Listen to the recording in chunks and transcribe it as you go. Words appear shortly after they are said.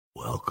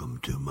Welcome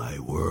to my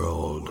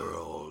world.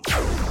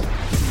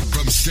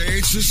 From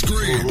stage to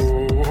screen,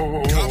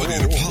 comedy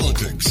to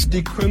politics,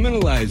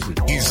 Decriminalize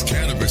it. he's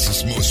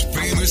cannabis's most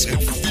famous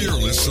and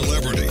fearless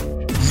celebrity.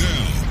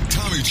 Now,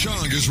 Tommy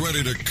Chong is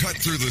ready to cut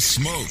through the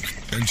smoke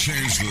and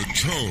change the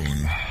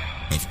tone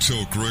of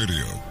Tilk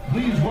Radio.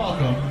 Please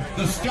welcome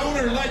the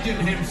stoner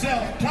legend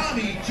himself,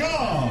 Tommy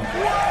Chong.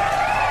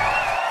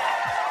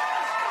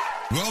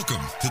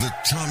 Welcome to the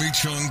Tommy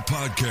Chong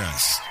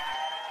Podcast.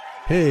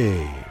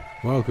 Hey,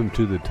 welcome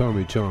to the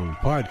Tommy Chong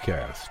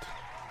Podcast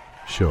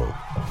show.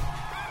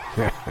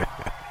 I'm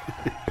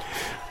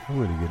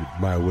going to get it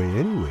my way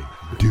anyway,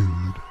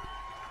 dude.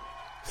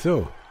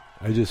 So,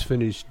 I just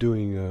finished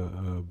doing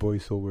a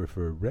voiceover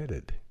for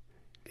Reddit.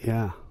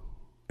 Yeah.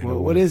 Well,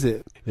 what is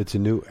it? It's a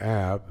new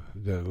app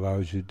that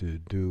allows you to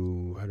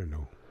do, I don't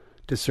know.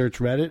 To search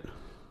Reddit?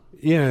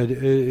 Yeah.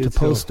 To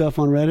post stuff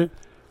on Reddit?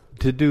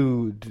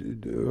 To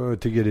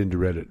get into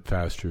Reddit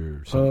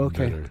faster or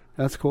something better.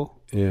 That's cool.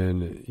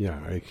 And yeah,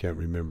 I can't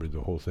remember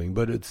the whole thing,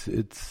 but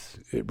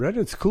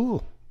Reddit's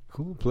cool.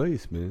 Cool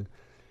place, man.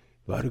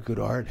 A lot of good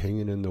art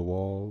hanging in the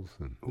walls.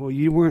 And Well,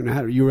 you were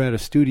at a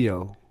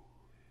studio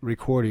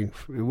recording.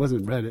 It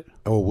wasn't Reddit.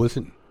 oh, it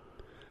wasn't.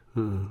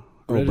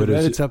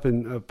 Reddit's up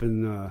in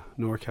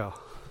NorCal.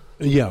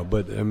 Yeah,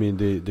 but I mean,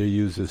 they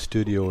use a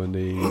studio and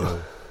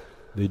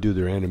they do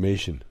their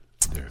animation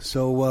there.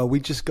 So we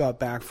just got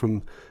back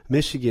from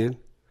Michigan,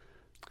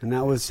 and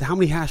that was, how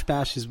many hash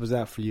bashes was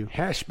that for you?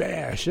 Hash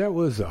bash. That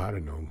was, I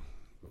don't know,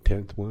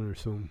 10th one or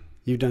something.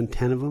 You've done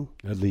 10 of them?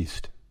 At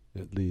least,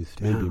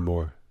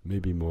 Damn.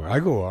 maybe more. I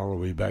go all the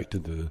way back to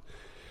the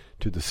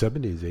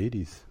 70s,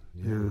 80s.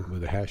 Yeah.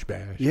 With a hash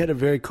bash. You had a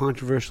very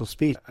controversial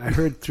speech. I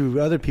heard through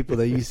other people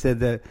that you said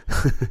that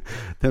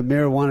that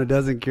marijuana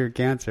doesn't cure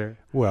cancer.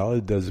 Well,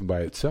 it doesn't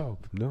by itself.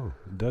 No,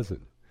 it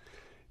doesn't.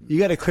 You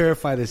got to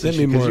clarify this Let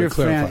issue me more because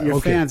clarify. your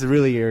Okay. fans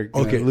really are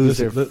going to lose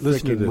their listen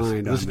to freaking this.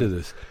 mind. Listen to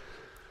this.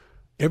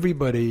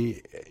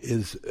 Everybody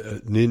is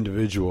an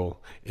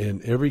individual,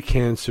 and every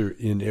cancer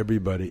in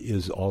everybody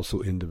is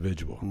also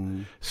individual.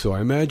 Mm. So I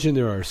imagine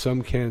there are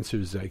some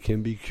cancers that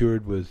can be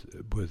cured with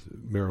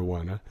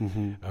marijuana.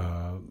 Mm-hmm.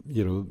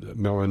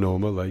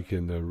 Melanoma, like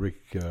in the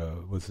Rick,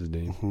 what's his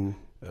name,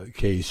 Mm-hmm.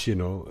 case.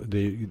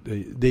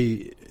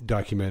 They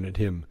documented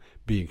him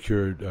being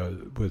cured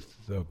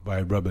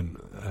by rubbing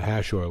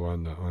hash oil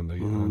on the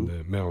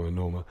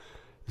melanoma,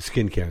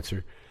 skin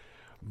cancer.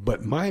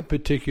 But my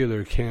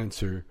particular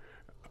cancer,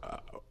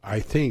 I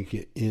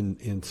think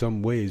in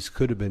some ways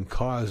could have been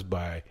caused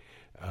by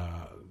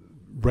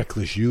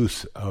reckless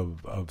use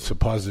of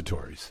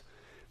suppositories.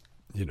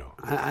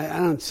 I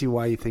don't see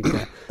why you think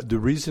that. The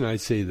reason I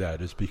say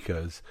that is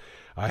because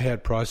I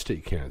had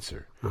prostate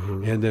cancer,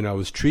 and then I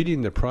was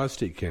treating the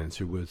prostate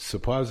cancer with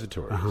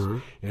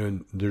suppositories,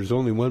 and there's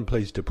only one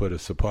place to put a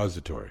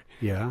suppository.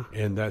 Yeah.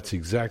 And that's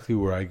exactly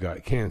where I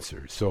got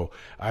cancer. So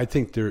I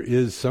think there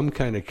is some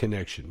kind of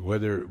connection,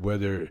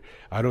 whether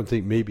I don't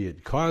think maybe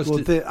it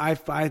caused it.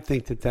 I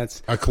think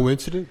that's A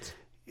coincidence?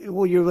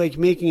 well, you're like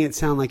making it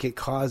sound like it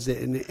caused it,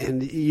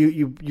 and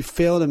you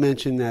fail to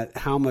mention that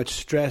how much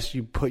stress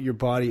you put your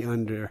body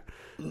under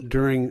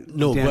during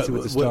Dancing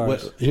with the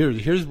Stars.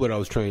 Here's what I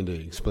was trying to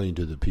explain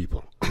to the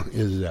people,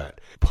 is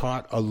that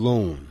pot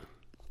alone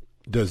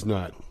does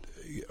not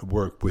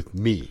work with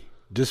me,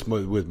 just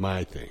with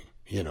my thing.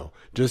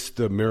 Just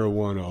the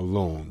marijuana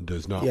alone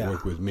does not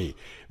work with me.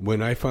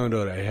 When I found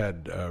out I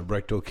had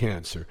rectal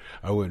cancer,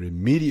 I went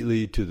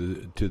immediately to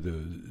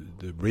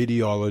the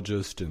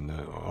radiologist and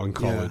the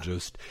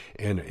oncologist,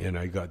 and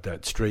I got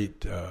that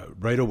straight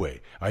right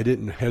away. I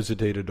didn't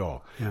hesitate at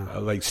all. Yeah.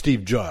 Like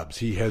Steve Jobs,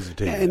 he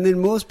hesitated. And then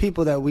most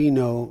people that we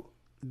know,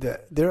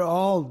 they're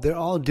all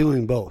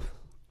doing both.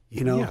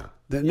 Yeah.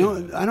 I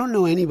don't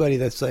know anybody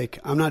that's like,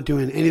 I'm not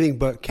doing anything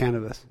but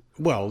cannabis.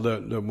 Well,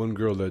 the one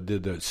girl that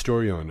did that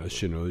story on us,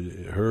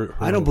 her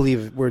I don't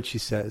believe a word she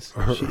says.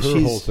 Her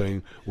whole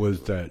thing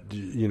was that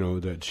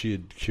that she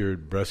had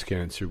cured breast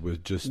cancer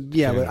with just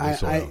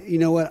cannabis oil. But you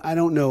know what? I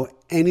don't know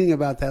anything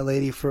about that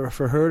lady. For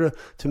her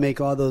to make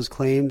all those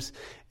claims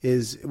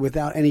is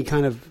without any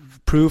kind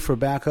of proof or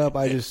backup.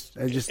 I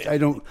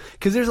don't,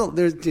 because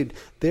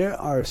there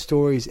are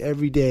stories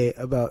every day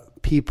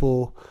about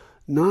people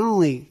not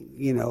only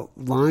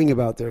lying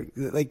about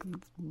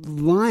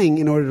lying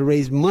in order to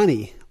raise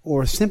money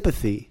or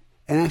sympathy,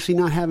 and actually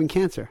not having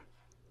cancer.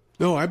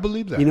 No, I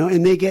believe that.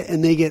 And they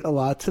get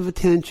lots of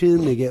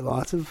attention, they get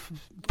lots of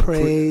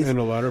praise, and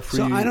a lot of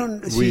free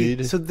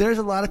weed. So there's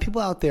a lot of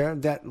people out there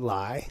that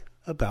lie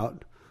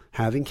about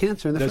having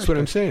cancer in the That's first what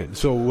I'm place. saying.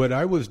 So what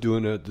I was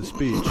doing at the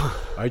speech,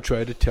 I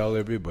try to tell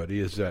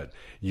everybody is that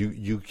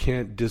you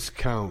can't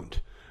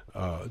discount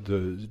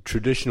the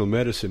traditional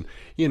medicine.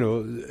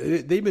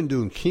 They've been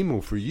doing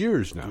chemo for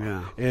years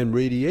now, and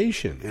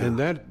radiation, and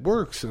that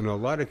works in a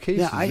lot of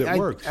cases. It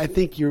works. I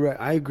think you're right.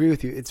 I agree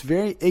with you. It's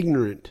very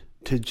ignorant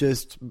to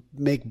just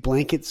make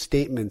blanket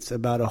statements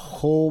about a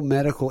whole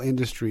medical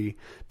industry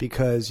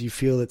because you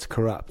feel it's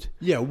corrupt.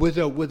 Yeah,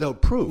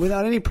 without proof.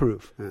 Without any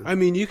proof. Yeah. I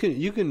mean, you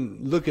can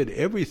look at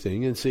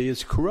everything and say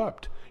it's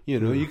corrupt. You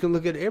know, you can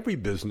look at every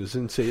business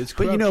and say it's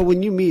corrupt. But you know,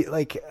 when you meet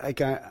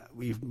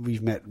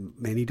we've met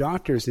many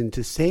doctors, and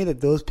to say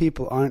that those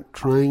people aren't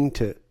trying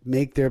to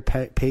make their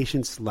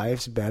patients'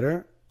 lives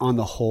better on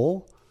the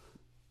whole.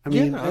 I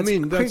mean,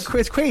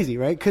 it's crazy,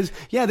 right? Because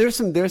there's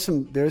some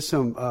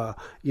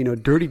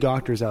dirty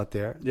doctors out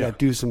there that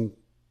do some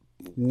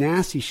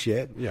nasty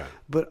shit. Yeah.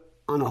 But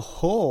on a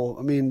whole,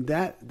 I mean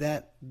that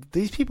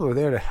these people are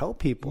there to help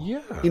people.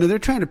 Yeah. You know, they're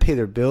trying to pay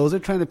their bills, they're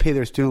trying to pay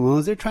their student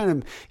loans, they're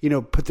trying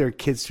to put their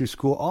kids through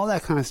school, all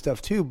that kind of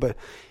stuff too. But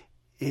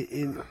at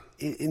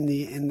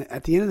the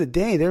end of the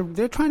day,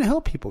 they're trying to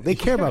help people. They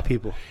care about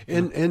people,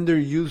 and they're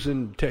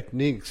using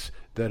techniques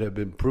that have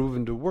been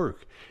proven to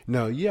work.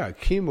 Now,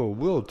 chemo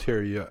will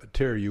tear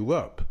you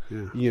up.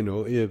 Yeah. You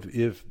know,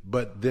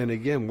 but then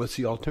again, what's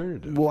the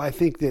alternative? Well, I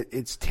think that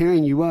it's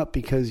tearing you up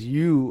because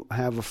you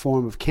have a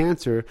form of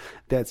cancer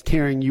that's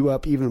tearing you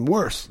up even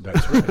worse.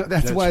 That's right.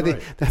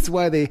 That's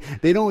why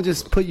they don't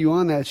just put you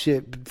on that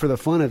shit for the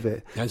fun of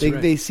it.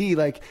 They see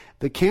like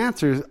the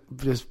cancer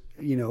just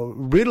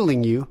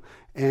riddling you.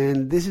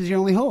 And this is your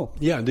only hope.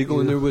 Yeah, they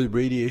go in there with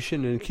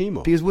radiation and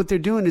chemo. Because what they're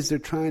doing is they're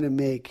trying to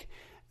make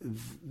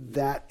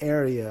that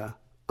area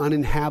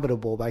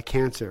uninhabitable by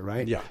cancer,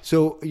 right? Yeah.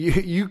 So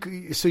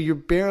you're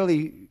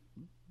barely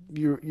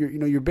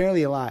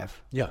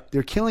alive. Yeah.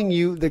 They're killing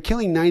you. They're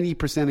killing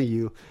 90% of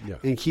you,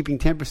 and keeping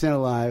 10%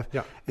 alive.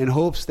 Yeah. In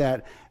hopes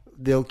that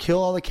they'll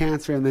kill all the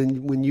cancer, and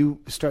then when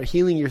you start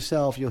healing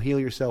yourself, you'll heal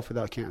yourself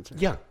without cancer.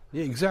 Yeah,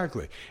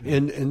 exactly.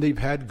 And they've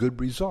had good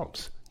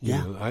results.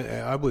 Yeah. You know,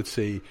 I would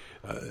say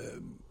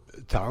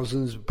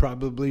thousands,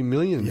 probably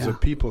millions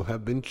of people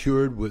have been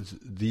cured with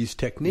these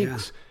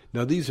techniques. Yeah.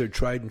 Now, these are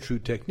tried and true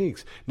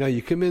techniques. Now,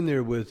 you come in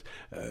there with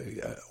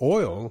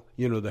oil,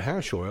 the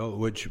hash oil,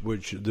 which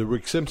the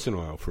Rick Simpson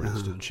oil, for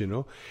instance,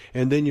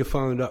 and then you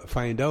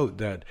find out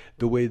that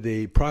the way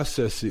they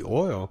process the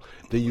oil,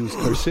 they use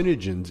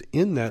carcinogens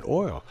in that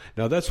oil.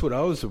 Now, that's what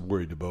I was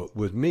worried about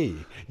with me,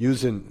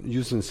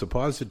 using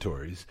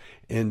suppositories,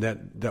 and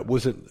that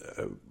wasn't,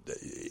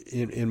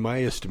 in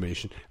my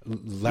estimation,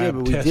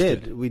 lab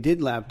tested. We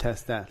did lab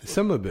test that.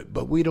 Some of it,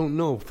 but we don't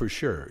know for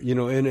sure,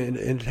 and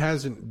it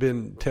hasn't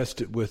been tested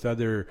with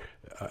other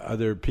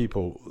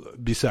people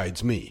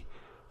besides me,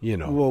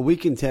 Well, we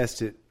can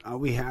test it.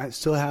 We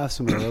still have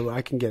some of it.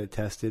 I can get it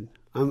tested.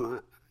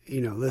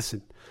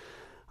 Listen,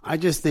 I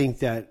just think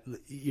that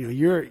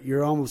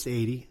you're almost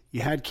 80.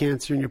 You had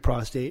cancer in your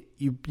prostate.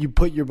 You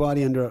put your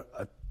body under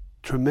a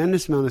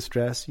tremendous amount of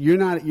stress. You're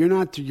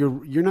not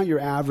your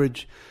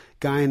average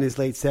guy in his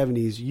late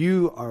 70s.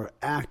 You are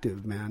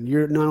active, man.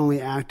 You're not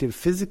only active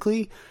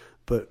physically,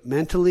 but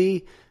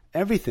mentally,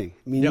 everything.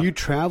 I mean, you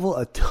travel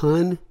a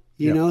ton,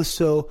 you know,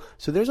 so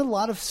there's a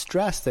lot of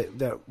stress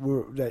that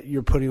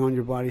you're putting on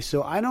your body.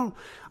 So I don't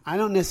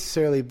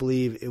necessarily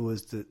believe it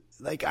was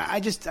I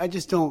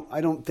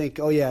don't think,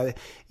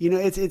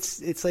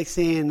 it's like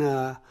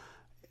saying,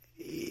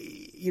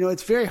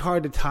 it's very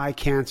hard to tie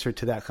cancer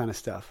to that kind of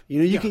stuff.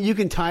 You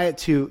can tie it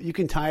to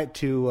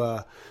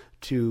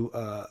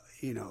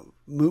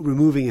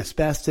removing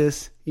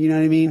asbestos. You know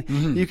what I mean?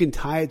 Mm-hmm. You can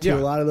tie it to a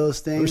lot of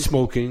those things. Or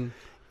smoking.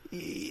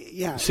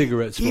 Yeah.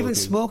 Cigarette smoking. Even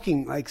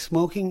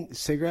smoking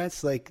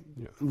cigarettes,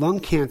 lung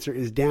cancer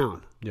is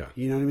down. Yeah.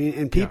 You know what I mean?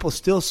 And people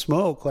still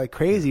smoke like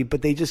crazy,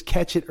 but they just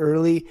catch it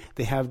early.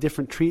 They have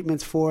different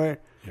treatments for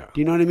it. Yeah.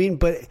 Do you know what I mean?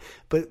 But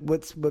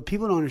what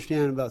people don't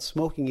understand about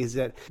smoking is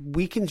that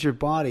weakens your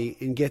body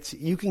and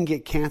you can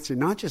get cancer,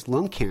 not just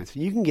lung cancer.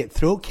 You can get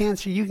throat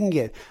cancer. You can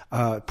get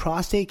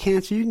prostate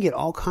cancer. You can get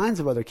all kinds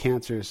of other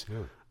cancers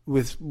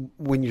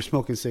when you're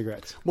smoking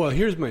cigarettes. Well,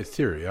 here's my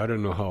theory. I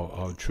don't know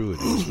how true it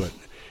is, but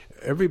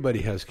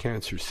everybody has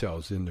cancer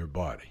cells in their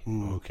body.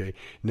 Okay.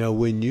 Now,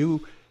 when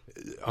you,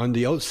 on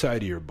the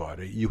outside of your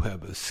body, you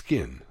have a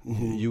skin,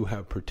 you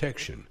have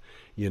protection.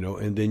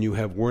 And then you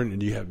have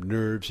you have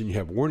nerves and you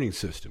have warning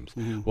systems.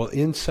 Mm-hmm. Well,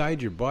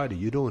 inside your body,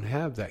 you don't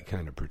have that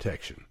kind of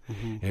protection.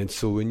 Mm-hmm. And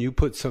so when you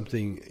put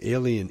something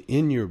alien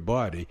in your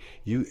body,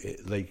 you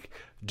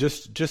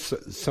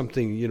just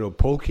something,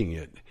 poking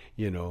it,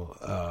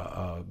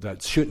 that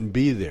shouldn't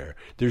be there.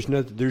 There's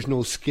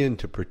no skin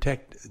to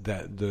protect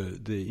that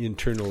the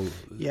internal part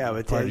of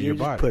your body. You're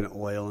just putting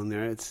oil in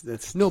there.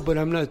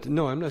 I'm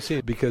not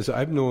saying, because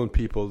I've known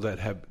people that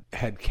have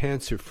had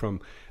cancer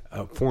from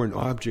foreign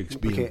objects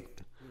being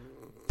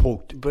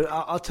poked. But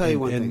I'll tell you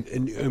one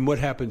thing. And what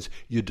happens?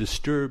 You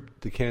disturb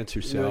the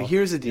cancer cell.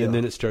 Here's the deal. And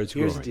then it starts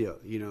growing. Here's the deal.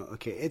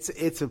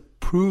 It's a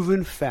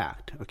proven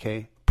fact.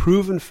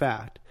 Proven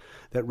fact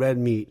that red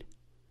meat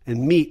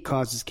and meat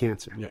causes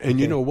cancer. Yeah, and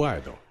you know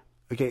why, though.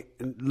 Okay,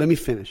 let me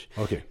finish.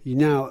 Okay.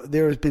 Now,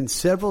 there has been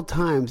several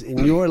times in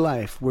your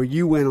life where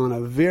you went on a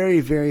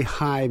very, very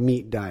high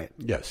meat diet.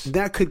 Yes.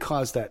 That could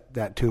cause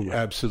that tumor.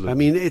 Absolutely. I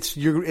mean, it's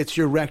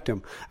your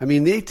rectum. I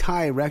mean, they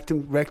tie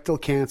rectal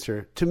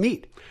cancer to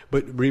meat.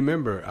 But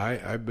remember,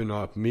 I've been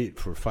off meat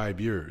for 5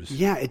 years.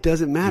 Yeah, it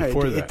doesn't matter.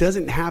 It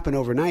doesn't happen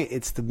overnight.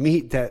 It's the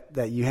meat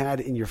that you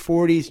had in your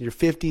 40s, and your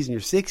 50s, and your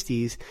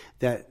 60s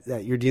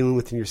that you're dealing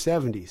with in your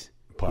 70s.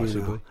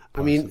 Possibly.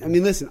 I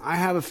mean, listen, I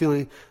have a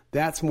feeling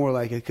That's more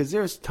like it, because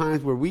there's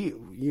times where we,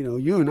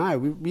 you and I,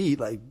 we eat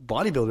like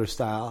bodybuilder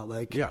style,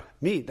 like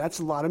meat. That's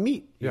a lot of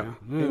meat. Yeah.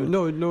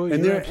 No,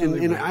 and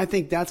and I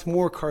think that's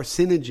more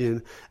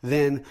carcinogen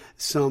than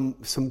some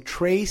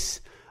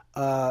trace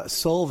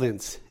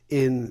solvents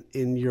in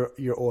your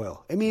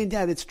oil. I mean,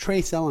 Dad, it's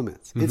trace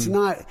elements. It's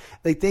not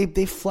like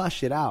they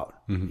flush it out.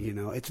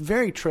 It's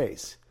very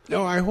trace.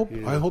 No, I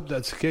hope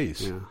that's the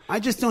case. Yeah. I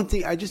just don't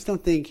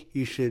think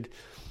you should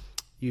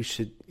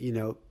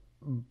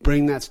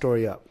bring that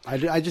story up.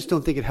 I just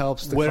don't think it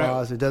helps the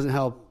cause. It doesn't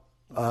help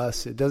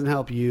us. It doesn't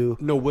help you.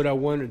 No, what I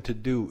wanted to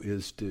do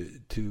is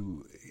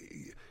to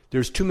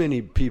there's too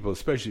many people,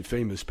 especially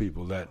famous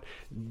people, that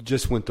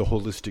just went the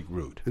holistic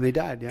route. And they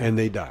died, yeah. And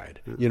they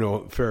died. Yeah.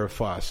 Farrah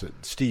Fawcett,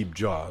 Steve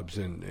Jobs,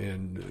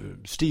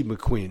 and Steve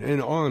McQueen,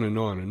 and on and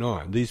on and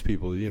on. These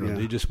people,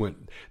 they just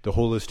went the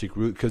holistic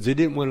route because they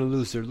didn't want to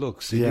lose their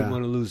looks. They didn't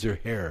want to lose their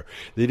hair.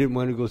 They didn't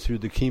want to go through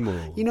the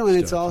chemo. And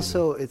it's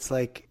also, it's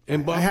like,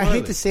 and I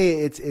hate to say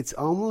it, it's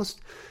almost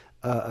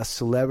a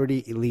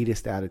celebrity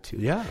elitist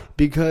attitude. Yeah.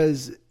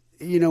 Because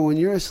when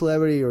you're a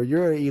celebrity or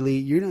you're an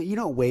elite, you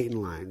don't wait in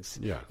lines.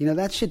 Yeah.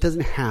 That shit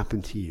doesn't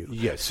happen to you.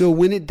 Yes. So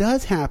when it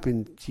does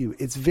happen to you,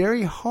 it's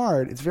very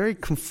hard. It's very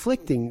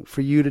conflicting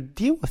for you to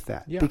deal with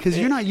that. Yeah. Because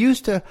you're not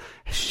used to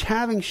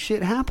having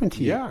shit happen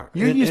to you. Yeah.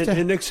 You're used to.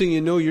 And next thing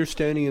you know, you're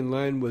standing in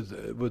line with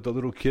the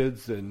little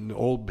kids and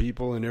old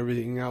people and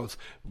everything else,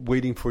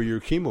 waiting for your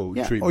chemo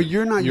treatment. Or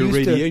you're not your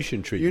used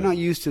radiation treatment. You're not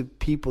used to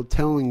people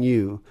telling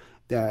you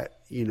that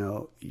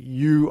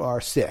you are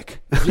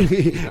sick.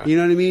 You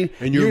know what I mean?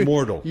 And you're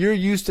mortal. You're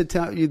used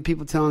to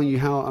people telling you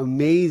how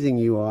amazing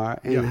you are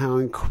and how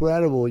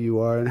incredible you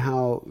are and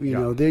how,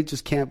 they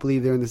just can't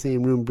believe they're in the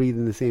same room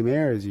breathing the same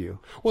air as you.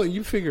 Well,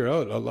 you figure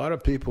out a lot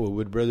of people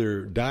would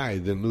rather die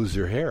than lose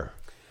their hair.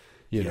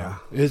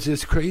 It's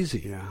just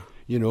crazy.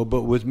 Yeah.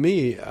 But with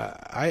me,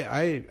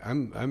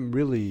 I'm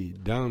really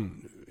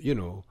down,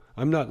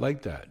 I'm not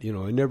like that.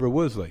 I never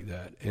was like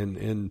that.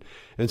 And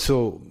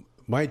so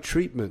my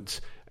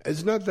treatments,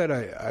 it's not that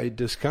I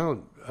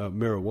discount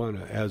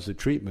marijuana as a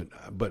treatment,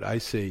 but I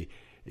say,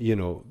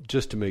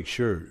 just to make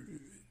sure,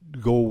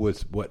 go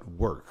with what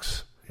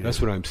works. Yeah.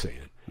 That's what I'm saying.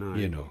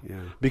 No,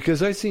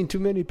 because I've seen too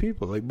many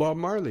people, like Bob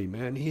Marley,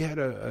 man. He had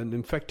an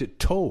infected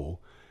toe,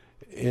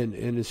 and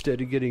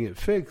instead of getting it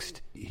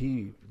fixed,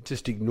 he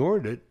just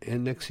ignored it,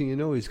 and next thing you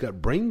know, he's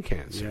got brain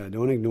cancer. Yeah,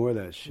 don't ignore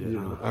that shit.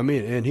 I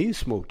mean, and he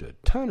smoked a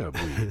ton of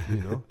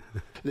weed,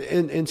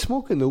 and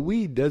smoking the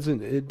weed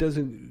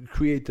doesn't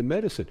create the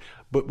medicine.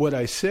 But what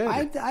I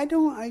said,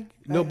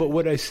 but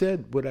what I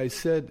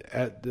said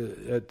at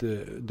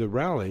the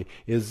rally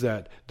is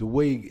that the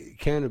way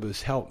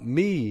cannabis helped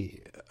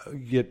me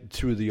get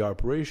through the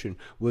operation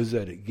was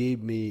that it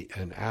gave me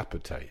an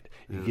appetite.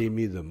 It gave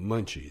me the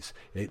munchies.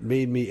 It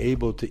made me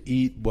able to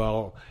eat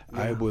while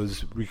I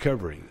was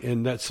recovering,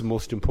 and that's the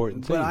most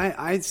important thing. But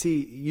I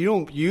see you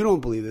don't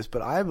believe this,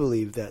 but I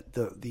believe that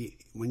the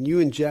when you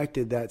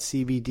injected that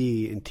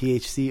CBD and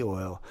THC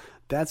oil,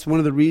 that's one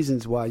of the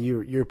reasons why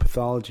your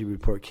pathology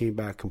report came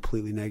back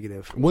completely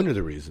negative. One of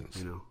the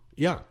reasons.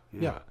 Yeah.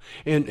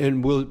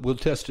 And we'll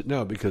test it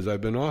now because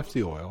I've been off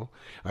the oil.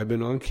 I've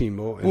been on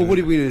chemo. Well, what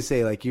are we going to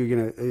say? Like, you're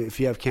going to, if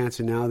you have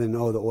cancer now, then, the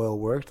oil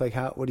worked? Like,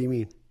 what do you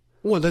mean?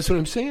 Well, that's what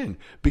I'm saying.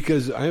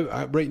 Because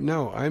I right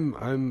now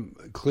I'm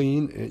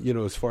clean,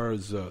 as far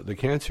as the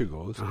cancer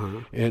goes,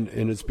 and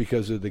it's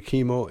because of the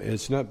chemo.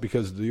 It's not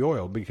because of the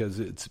oil, because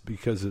it's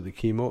because of the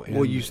chemo.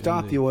 Well, you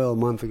stopped the oil a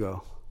month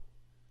ago.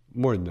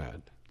 More than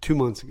that. 2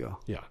 months ago.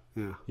 Yeah.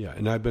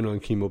 And I've been on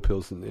chemo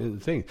pills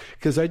and things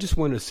because I just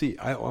want to see.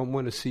 I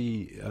want to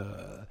see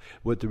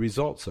what the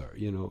results are.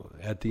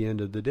 At the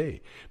end of the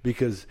day,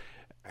 because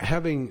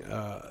having.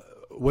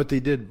 What they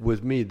did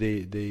with me,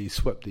 they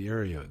swept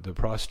the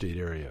prostate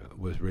area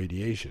with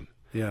radiation.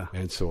 Yeah.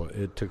 And so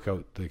it took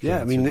out the cancer. Yeah,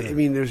 I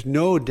mean, there's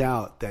no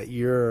doubt that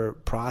your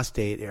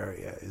prostate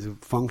area is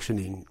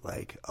functioning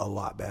like a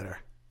lot better.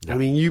 Yeah. I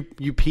mean,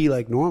 you pee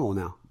like normal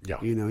now. Yeah.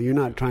 You're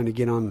not trying to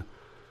get on,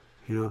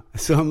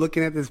 So I'm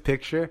looking at this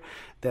picture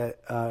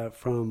that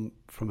from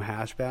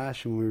Hash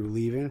Bash when we were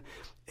leaving,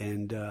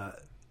 and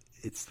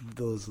it's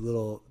those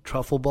little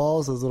truffle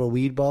balls, those little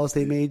weed balls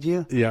they made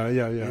you. Yeah.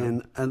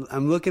 And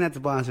I'm looking at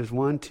the bottom. There's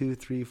 1, 2,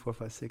 3, 4,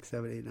 5, 6,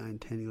 7, 8, 9,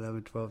 10,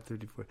 11, 12,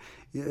 13, 14.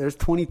 Yeah, there's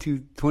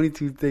 22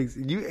 things.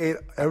 You ate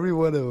every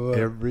one of them.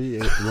 Every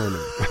one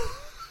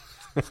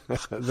of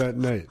them. That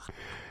night.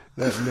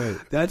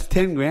 That's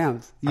 10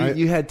 grams.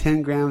 You had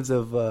 10 grams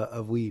of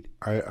weed.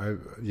 I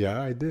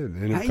did.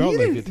 And it felt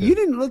like it did. You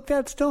didn't look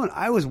that stoned.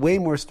 I was way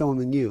more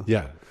stoned than you.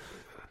 Yeah.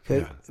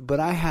 But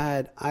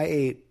I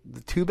ate the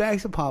 2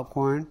 bags of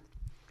popcorn,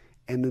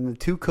 and then the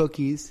 2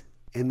 cookies,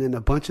 and then a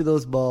bunch of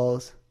those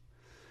balls,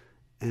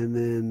 and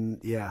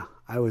then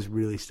I was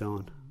really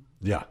stoned.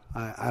 Yeah,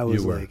 I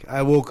was like,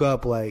 I woke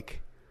up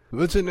like.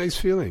 It's a nice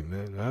feeling,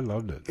 man. I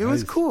loved it. It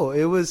was cool.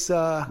 It was.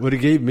 What it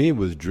gave me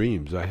was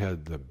dreams. I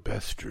had the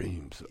best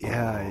dreams.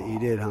 Yeah, you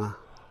did, huh?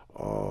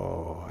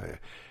 Oh,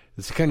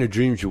 It's the kind of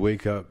dreams you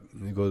wake up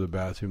and you go to the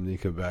bathroom and you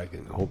come back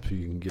and hope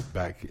you can get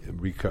back and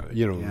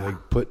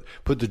like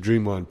put the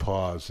dream on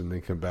pause and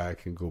then come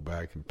back and go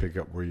back and pick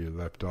up where you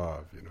left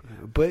off.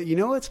 But you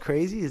know what's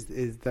crazy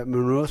is that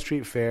Monroe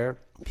Street Fair,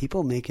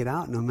 people make it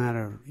out no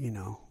matter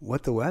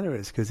what the weather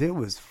is, because it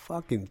was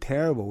fucking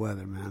terrible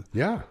weather, man.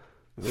 Yeah,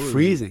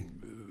 freezing.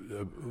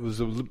 It was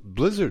a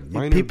blizzard.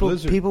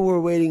 Blizzard. People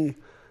were waiting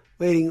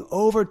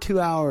over 2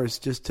 hours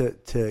just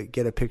to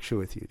get a picture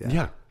with you, Dad.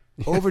 Yeah.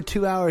 Over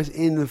 2 hours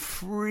in the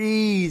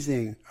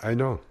freezing. I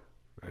know,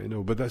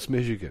 but that's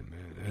Michigan,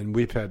 man. And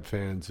we've had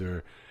fans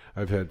there.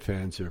 I've had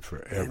fans there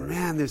forever. And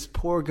man, this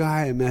poor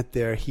guy I met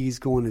there, he was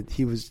going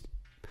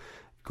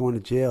to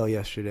jail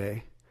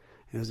yesterday.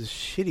 It was a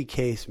shitty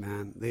case,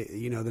 man.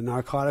 The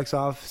narcotics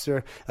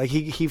officer, like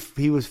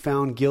he was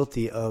found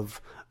guilty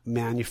of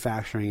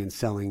manufacturing and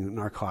selling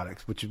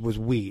narcotics, which was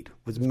weed,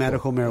 was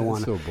medical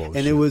marijuana. So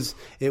bullshit.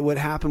 And what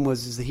happened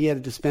was that he had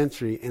a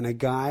dispensary, and a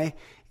guy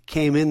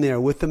came in there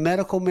with the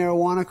medical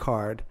marijuana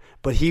card,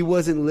 but he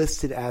wasn't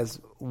listed as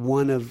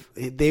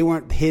they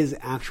weren't his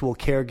actual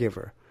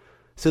caregiver.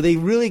 So they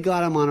really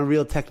got him on a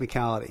real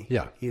technicality.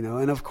 Yeah.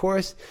 And of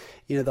course,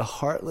 the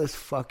heartless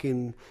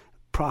fucking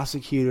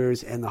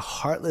prosecutors and the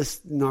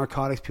heartless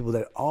narcotics people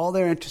that all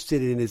they're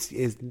interested in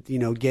is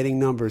getting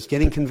numbers,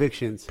 getting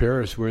convictions.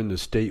 Paris, we're in the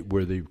state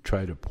where they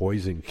try to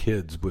poison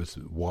kids with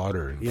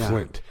water and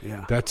Flint.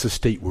 Yeah. That's the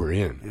state we're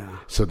in. Yeah.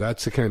 So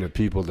that's the kind of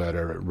people that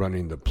are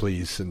running the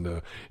police and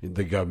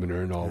the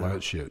governor and all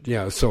that shit.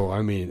 Yeah. So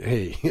I mean,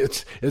 hey,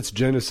 it's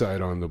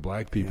genocide on the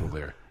black people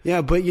there.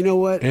 Yeah, but you know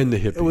what? And the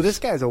hippies. Well, this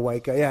guy's a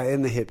white guy. Yeah,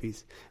 and the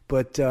hippies.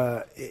 But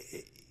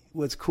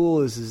what's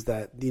cool is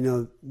that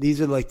these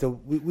are like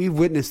we've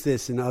witnessed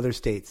this in other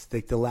states,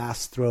 like the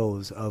last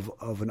throes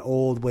of an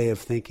old way of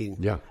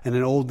thinking, and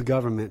an old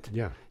government,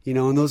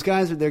 and those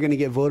guys they're going to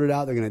get voted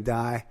out, they're going to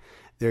die,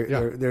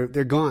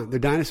 they're gone, they're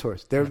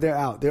dinosaurs, they're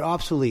out, they're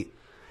obsolete,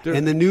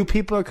 and the new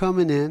people are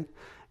coming in,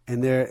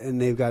 and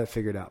they've got it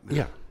figured out, man.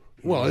 Yeah.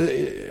 Well,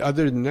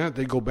 other than that,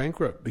 they go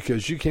bankrupt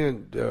because you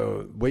can't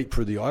wait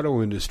for the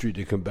auto industry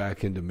to come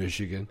back into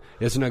Michigan.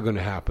 It's not going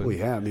to happen. Well,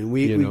 yeah, I mean,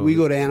 we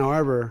go to Ann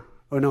Arbor.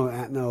 Oh no!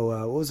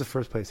 What was the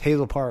first place?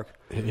 Hazel Park.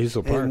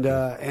 Hazel Park.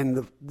 And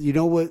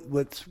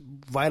what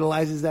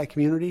vitalizes that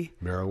community?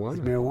 Marijuana.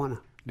 It's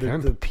marijuana.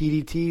 The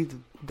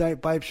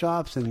PDT pipe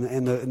shops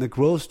and the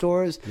grow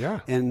stores. Yeah.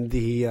 And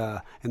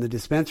the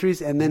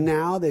dispensaries. And then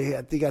now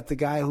they got the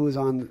guy who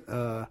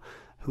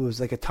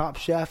was like a top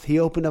chef. He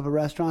opened up a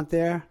restaurant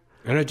there.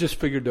 And I just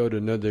figured out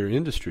another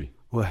industry.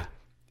 What?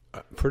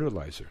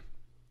 Fertilizer.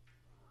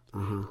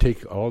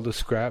 Take all the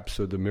scraps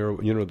of the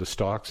the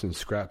stalks and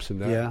scraps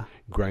and that,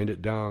 grind it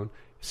down,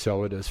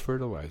 sell it as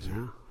fertilizer.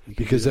 Yeah,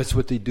 because that's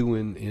what they do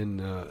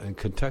in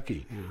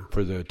Kentucky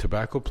for the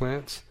tobacco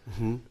plants.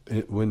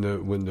 When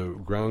the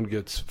ground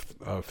gets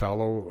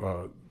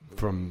fallow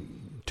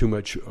from too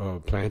much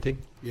planting,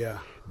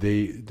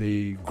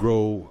 they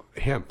grow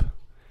hemp,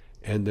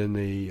 and then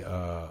they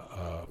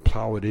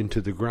plow it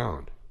into the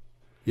ground.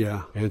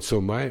 Yeah. And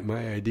so my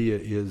idea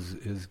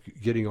is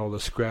getting all the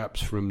scraps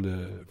from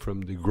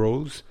the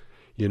grows,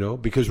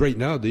 because right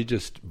now they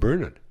just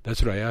burn it.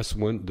 That's what I asked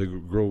the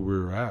grower we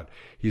were at.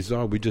 He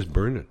said, we just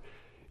burn it.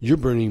 You're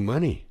burning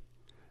money.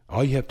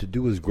 All you have to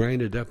do is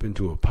grind it up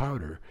into a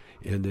powder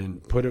and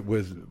then put it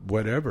with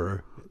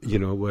whatever,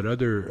 what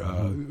other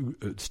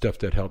stuff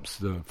that helps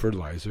the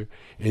fertilizer.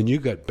 And you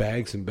got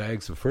bags and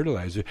bags of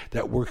fertilizer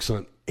that works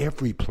on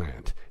every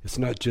plant. It's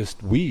not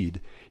just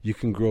weed. You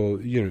can grow,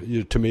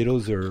 your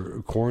tomatoes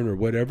or corn or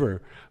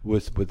whatever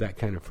with that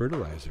kind of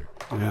fertilizer.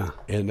 Yeah.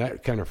 And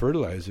that kind of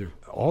fertilizer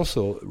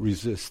also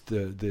resists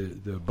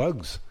the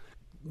bugs.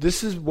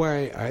 This is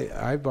why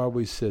I've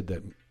always said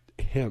that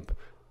hemp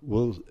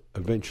will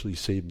eventually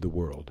save the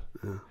world.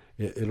 Yeah.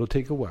 It'll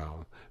take a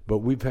while, but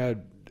we've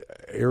had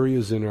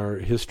areas in our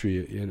history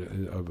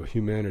of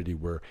humanity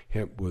where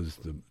hemp was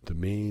the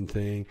main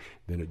thing.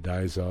 Then it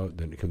dies out.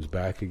 Then it comes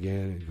back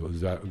again.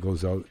 It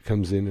goes out,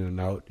 comes in and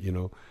out.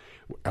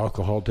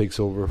 Alcohol takes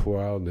over for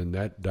a while, and then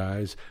that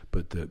dies.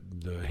 But the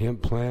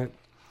hemp plant,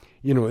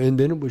 and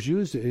then it was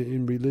used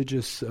in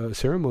religious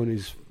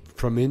ceremonies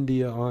from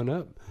India on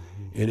up.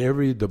 And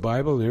the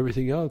Bible and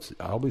everything else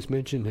always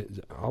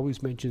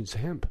mentions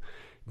hemp,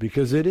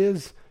 because it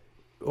is.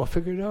 Well,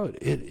 figure it out.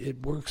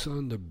 It works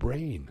on the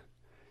brain.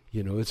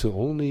 It's the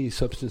only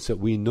substance that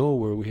we know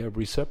where we have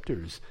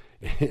receptors,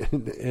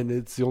 and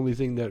it's the only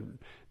thing that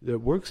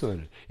works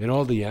on it. And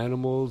all the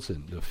animals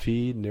and the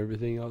feed and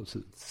everything else.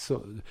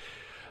 So,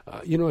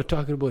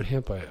 talking about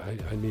hemp,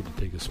 I need to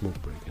take a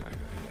smoke break.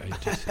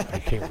 I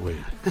can't wait.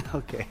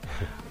 Okay.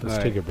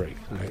 Let's take a break.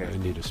 Okay. I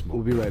need a smoke.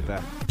 We'll be right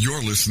back.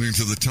 You're listening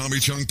to the Tommy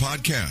Chong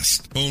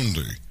Podcast,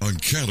 only on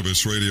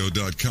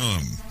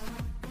CannabisRadio.com.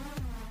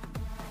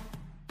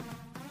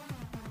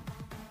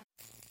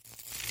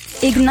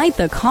 Ignite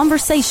the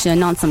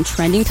conversation on some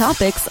trending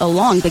topics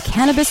along the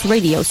Cannabis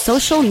Radio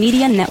social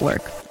media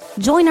network.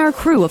 Join our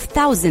crew of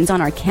thousands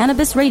on our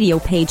Cannabis Radio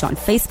page on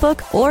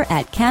Facebook or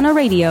at Canna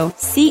Radio,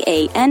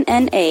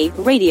 CANNA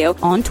Radio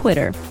on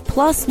Twitter.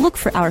 Plus, look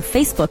for our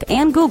Facebook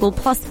and Google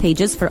Plus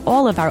pages for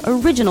all of our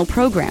original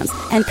programs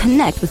and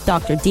connect with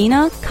Dr.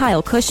 Dina,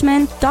 Kyle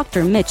Cushman,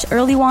 Dr. Mitch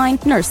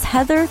Earlywine, Nurse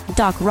Heather,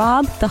 Doc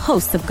Rob, the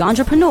host of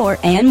Ganjapreneur,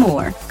 and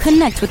more.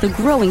 Connect with the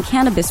growing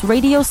Cannabis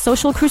Radio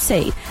Social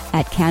Crusade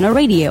at Canna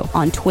Radio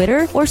on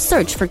Twitter or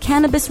search for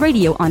Cannabis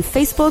Radio on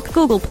Facebook,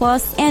 Google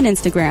Plus, and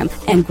Instagram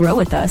and grow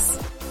with us.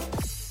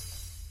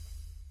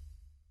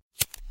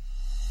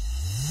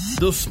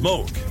 The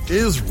smoke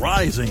is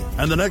rising,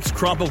 and the next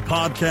crop of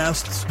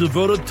podcasts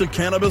devoted to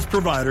cannabis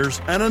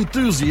providers and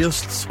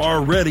enthusiasts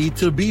are ready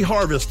to be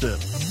harvested.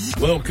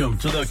 Welcome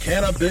to the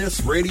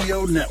Cannabis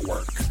Radio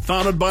Network,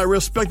 founded by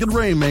respected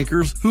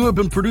rainmakers who have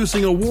been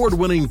producing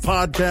award-winning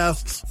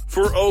podcasts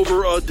for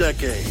over a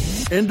decade.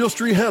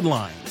 Industry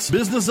headlines,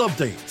 business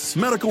updates,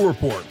 medical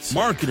reports,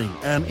 marketing,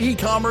 and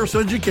e-commerce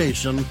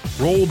education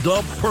rolled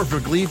up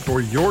perfectly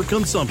for your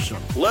consumption.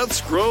 Let's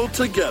grow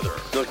together.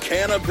 The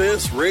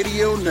Cannabis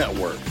Radio Network.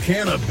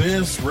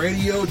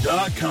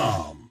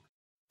 CannabisRadio.com.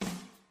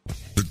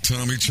 The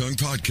Tommy Chong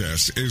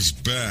Podcast is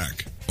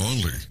back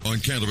only on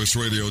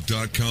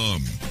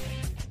CannabisRadio.com.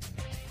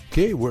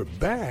 Okay, we're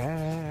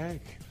back.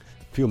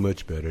 Feel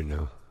much better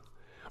now.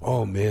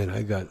 Oh man,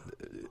 I got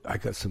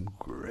some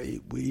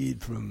great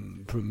weed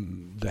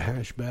from the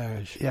Hash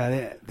Bash.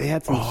 Yeah, they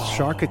had some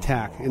Shark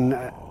Attack, and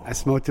I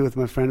smoked it with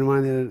my friend of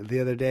mine the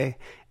other day,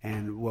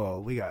 and whoa,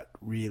 we got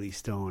really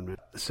stoned, man.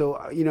 So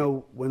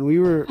when we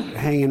were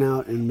hanging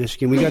out in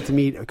Michigan, we got to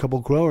meet a couple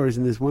growers,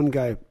 and this one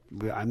guy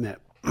I met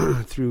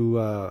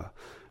through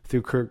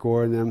Kurt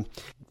Gore and them.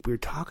 We were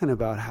talking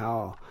about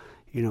how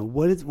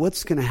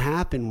what's going to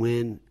happen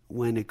when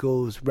it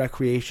goes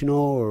recreational,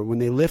 or when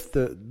they lift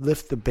the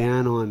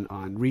ban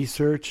on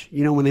research,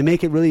 when they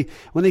make it really,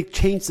 when they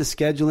change the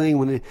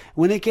scheduling,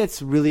 when it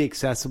gets really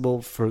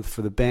accessible for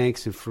the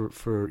banks and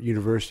for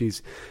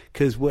universities.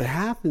 Because what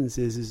happens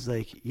is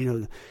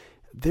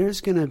there's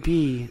going to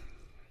be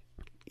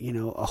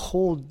a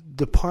whole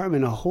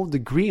department, a whole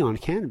degree on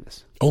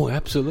cannabis. Oh,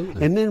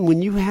 absolutely. And then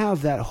when you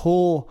have that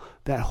whole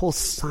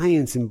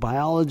science and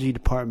biology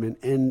department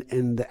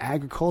and the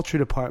agriculture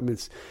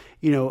departments,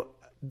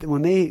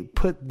 when they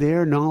put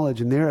their knowledge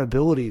and their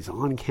abilities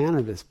on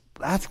cannabis,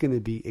 that's going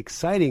to be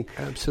exciting.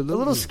 Absolutely. A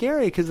little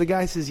scary because the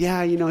guy says,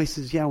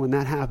 when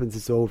that happens,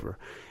 it's over.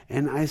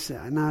 And I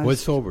said,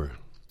 what's over?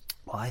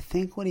 Well, I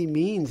think what he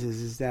means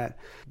is that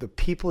the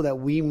people that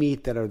we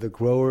meet that are the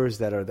growers,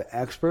 that are the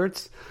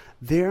experts,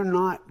 they're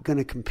not going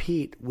to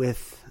compete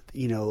with,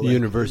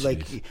 universities,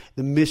 like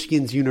the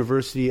Michigan's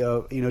University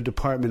of,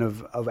 Department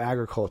of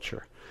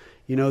Agriculture.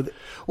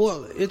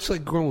 Well, it's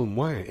like growing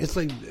wine. It's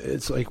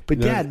like. But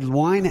Dad,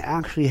 wine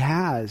actually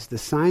has the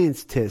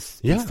scientists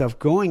and stuff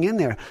going in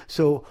there.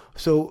 So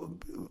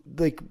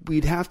like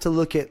we'd have to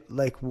look at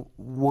like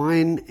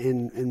wine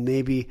and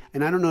maybe,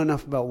 and I don't know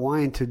enough about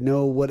wine to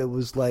know what it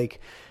was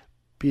like,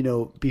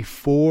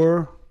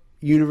 before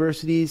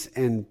universities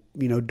and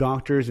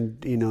doctors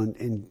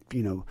and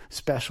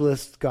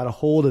specialists got a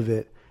hold of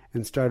it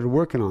and started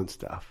working on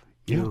stuff.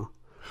 You know.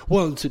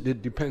 Well,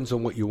 it depends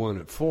on what you want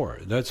it for.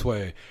 That's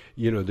why,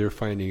 they're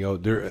finding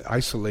out, they're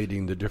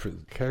isolating the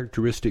different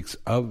characteristics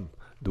of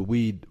the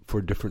weed for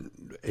different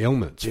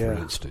ailments, for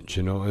instance,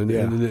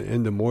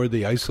 and the more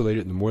they isolate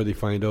it and the more they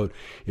find out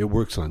it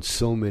works on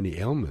so many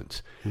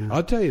ailments. Yeah.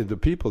 I'll tell you, the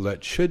people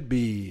that should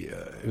be,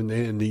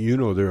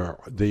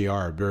 they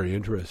are very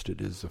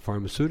interested, is the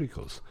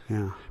pharmaceuticals.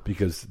 Yeah.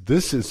 Because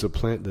this is a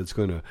plant that's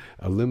going to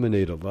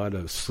eliminate a lot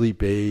of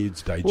sleep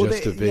aids,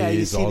 digestive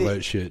aids, all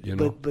that shit,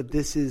 But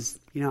this is,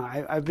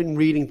 I've been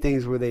reading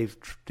things where they've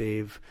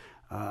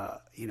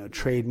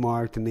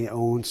trademarked and they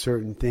own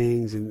certain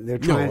things, and they're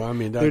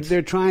trying.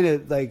 They're trying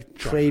to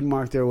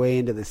trademark their way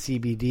into the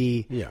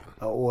CBD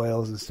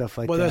oils and stuff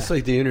like that. Well, that's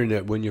like the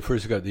internet. When you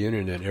first got the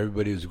internet,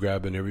 everybody was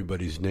grabbing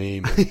everybody's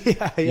name.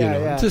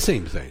 It's the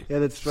same thing. Yeah,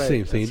 that's right.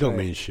 Same thing. It don't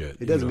mean shit.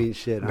 It doesn't mean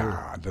shit.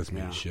 Nah, it doesn't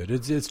mean shit.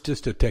 It's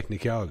just a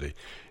technicality.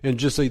 And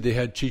just like they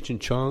had Cheech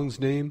and Chong's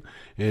name,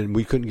 and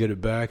we couldn't get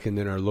it back, and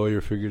then our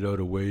lawyer figured out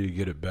a way to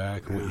get it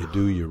back. And what you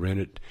do, you rent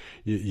it.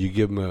 You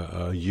give them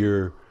a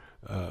year.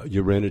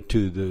 You rent it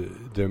to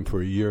them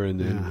for a year, and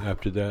then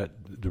after that,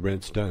 the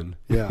rent's done.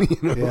 Yeah,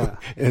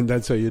 and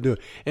that's how you do it.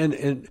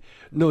 And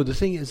no, the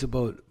thing is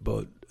about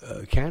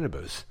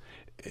cannabis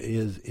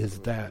is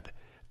that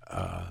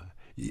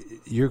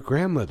your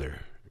grandmother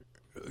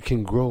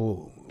can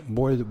grow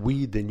more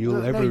weed than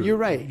you'll ever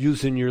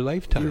use in your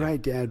lifetime. You're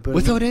right, Dad. But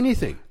without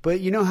anything.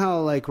 But you know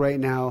how, like right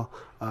now,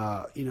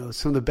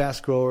 some of the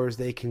best growers,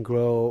 they can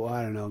grow,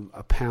 I don't know,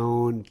 a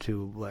pound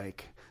to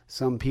like.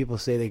 Some people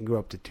say they can grow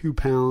up to 2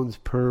 pounds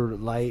per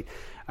light.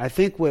 I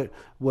think what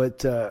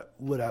the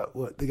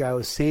guy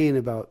was saying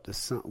about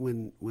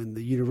when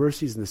the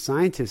universities and the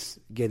scientists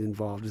get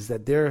involved is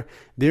that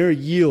their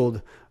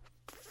yield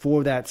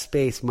for that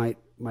space might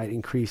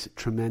increase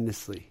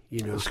tremendously.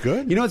 That's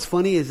good. What's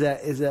funny is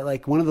that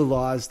like one of the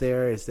laws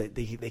there is that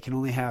they can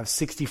only have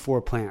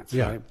 64 plants.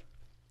 Yeah. Right?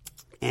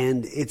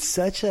 And it's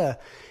such a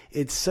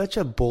it's such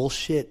a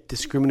bullshit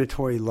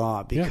discriminatory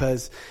law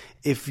because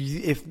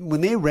if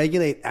when they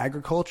regulate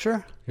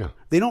agriculture,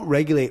 they don't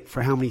regulate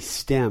for how many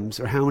stems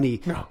or how many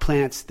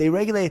plants. They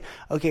regulate,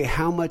 okay,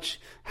 how much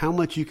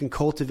you can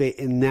cultivate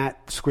in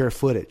that square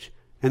footage.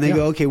 And they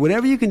go, okay,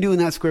 whatever you can do in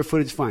that square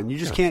footage, fine. You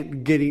just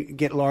can't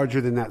get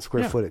larger than that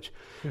square footage.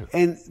 Yeah.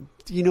 And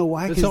you know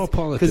why? It's all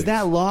politics. Because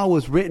that law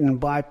was written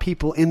by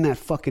people in that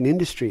fucking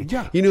industry.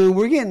 Yeah. You know, and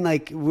we're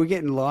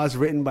getting laws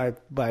written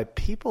by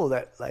people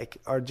that like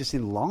are just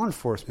in law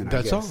enforcement.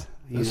 That's all.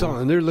 That's all.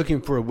 And they're looking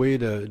for a way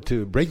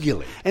to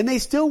regulate. And they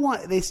still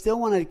want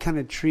to kind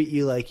of treat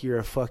you like you're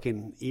a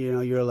fucking,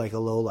 you're like a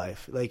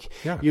lowlife. Like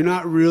you're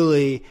not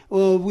really,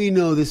 well, we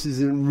know this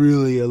isn't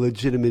really a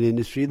legitimate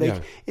industry.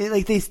 Like,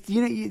 I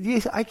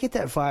get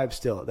that vibe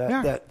still.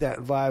 That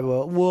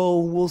vibe of,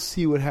 well, we'll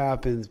see what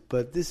happens.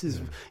 But this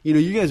is,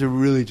 you guys are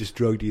really just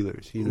drug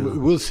dealers.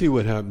 We'll see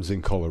what happens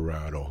in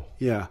Colorado.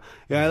 Yeah.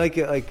 I like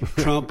it. Like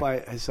Trump,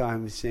 I saw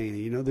him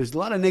saying, there's a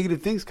lot of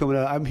negative things coming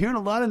out. I'm hearing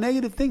a lot of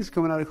negative things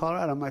coming out of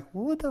Colorado. I'm like,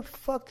 what the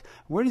fuck?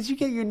 Where did you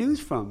get your news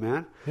from,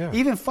 man? Yeah.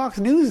 Even Fox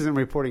News isn't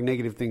reporting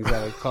negative things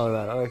out of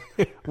Colorado.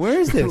 Like, where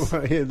is this?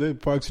 The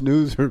Fox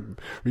News are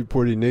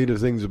reporting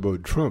negative things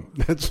about Trump.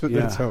 That's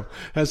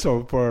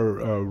how far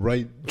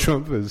right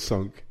Trump has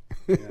sunk.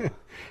 Yeah.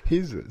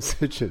 He's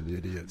such an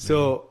idiot.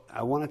 So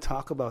I want to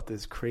talk about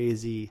this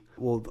crazy,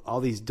 all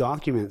these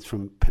documents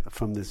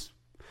from this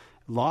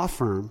law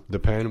firm, the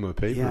Panama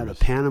Papers. Yeah, the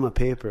Panama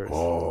Papers.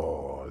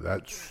 Oh,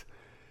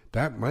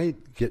 that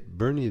might get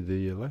Bernie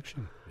the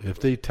election if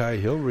they tie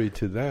Hillary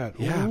to that.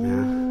 Yeah,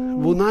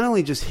 man. Well, not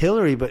only just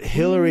Hillary, but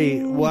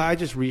Hillary. Well, I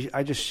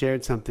just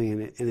shared something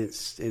and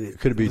it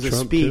could it be Trump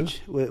a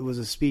speech. Too? It was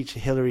a speech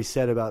Hillary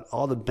said about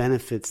all the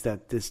benefits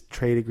that this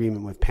trade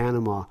agreement with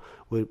Panama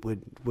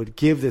would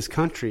give this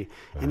country,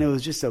 and it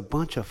was just a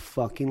bunch of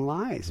fucking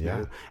lies,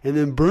 man. And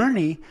then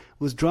Bernie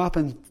was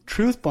dropping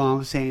truth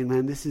bombs, saying,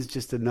 "Man, this is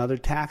just another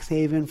tax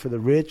haven for the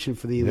rich and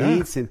for the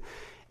elites," and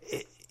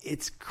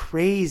it's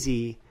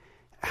crazy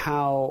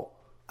how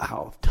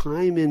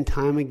time and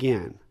time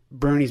again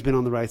Bernie's been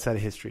on the right side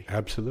of history.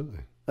 Absolutely.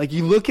 Like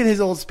you look at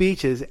his old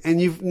speeches, and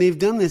they've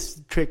done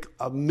this trick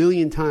a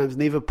million times,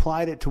 and they've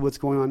applied it to what's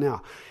going on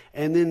now.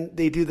 And then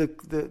they do the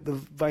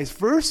vice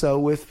versa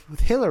with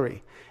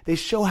Hillary. They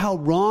show how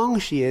wrong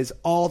she is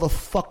all the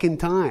fucking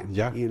time.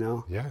 Yeah.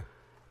 Yeah.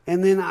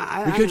 And then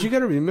because you got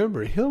to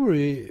remember,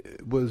 Hillary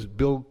was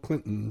Bill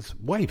Clinton's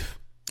wife.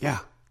 Yeah.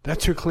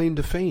 That's her claim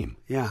to fame.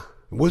 Yeah.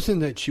 It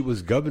wasn't that she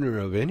was governor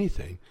of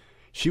anything.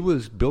 She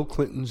was Bill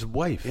Clinton's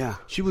wife. Yeah.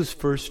 She was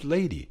first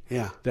lady.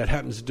 Yeah. That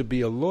happens to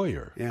be a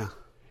lawyer. Yeah.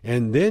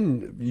 And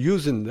then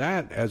using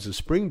that as a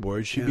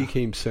springboard, she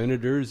became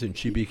senators and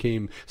she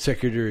became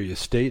Secretary of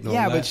State and all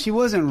that. Yeah, but she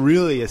wasn't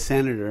really a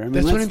senator. I mean,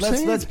 that's what I'm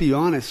saying. Let's be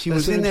honest. She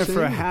was in there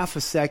for a half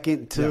a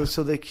second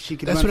so that she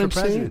could run for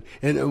president.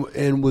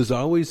 And was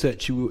always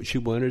that she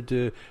wanted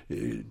to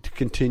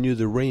continue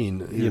the reign,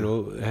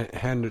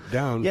 hand it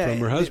down from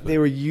her husband. They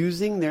were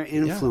using their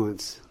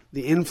influence. Yeah.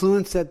 The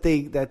influence that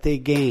they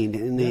gained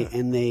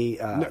and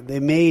they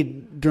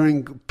made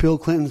during Bill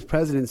Clinton's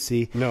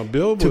presidency. Now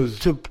Bill was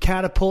to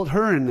catapult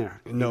her in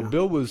there. No,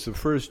 Bill was the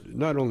first,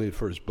 not only the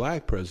first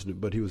black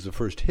president, but he was the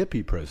first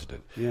hippie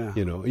president. Yeah,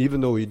 even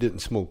though he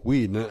didn't smoke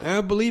weed, and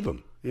I believe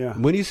him. Yeah,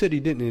 when he said he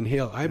didn't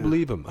inhale, I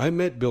believe him. I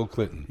met Bill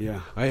Clinton.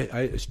 Yeah,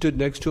 I stood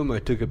next to him. I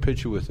took a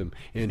picture with him,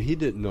 and he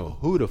didn't know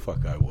who the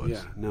fuck I was.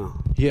 Yeah,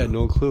 no, he had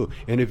no clue.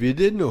 And if he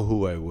did know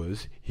who I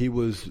was, he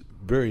was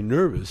very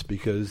nervous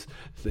because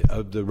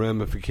of the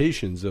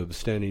ramifications of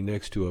standing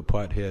next to a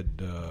pothead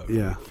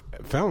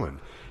felon.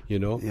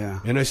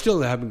 Yeah. And I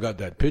still haven't got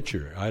that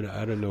picture. I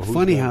don't know who.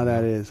 Funny how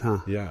that is, huh?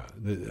 Yeah.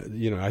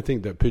 I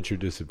think that picture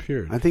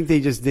disappeared. I think they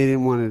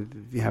didn't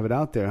want to have it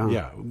out there, huh?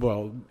 Yeah.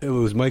 Well, it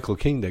was Michael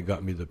King that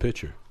got me the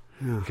picture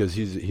because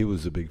he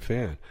was a big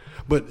fan.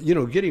 But,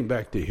 getting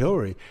back to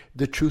Hillary,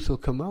 the truth will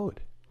come out.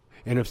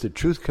 And if the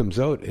truth comes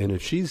out and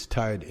if she's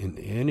tied in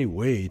any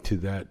way to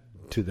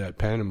that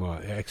Panama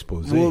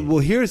expose. Well,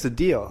 here's the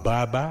deal.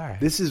 Bye-bye.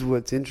 This is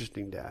what's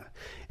interesting, Dad,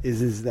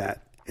 is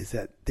that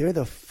they're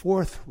the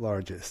fourth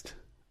largest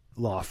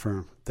law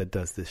firm that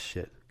does this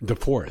shit. The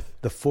fourth.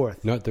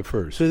 Not the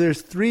first. So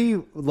there's three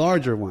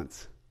larger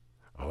ones.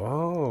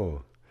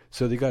 Oh.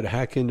 So they got to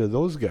hack into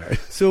those guys.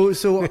 So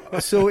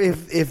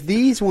if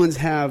these ones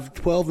have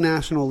 12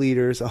 national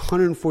leaders,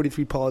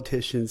 143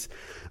 politicians,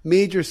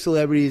 major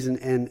celebrities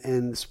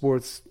and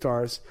sports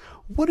stars,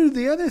 what do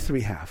the other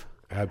three have?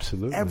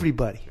 Absolutely.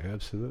 Everybody.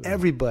 Absolutely.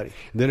 Everybody.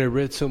 Then I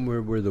read somewhere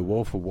where the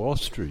Wolf of Wall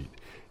Street,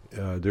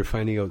 they're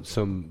finding out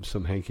some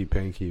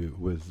hanky-panky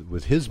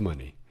with his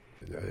money.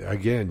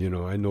 Again,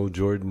 I know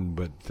Jordan,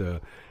 but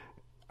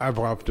I've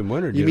often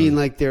wondered. You mean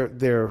like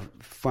they're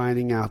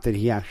finding out that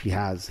he actually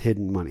has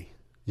hidden money?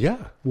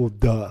 Yeah. Well,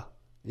 duh.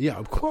 Yeah,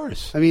 of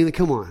course. I mean,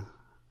 come on.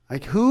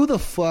 Like, who the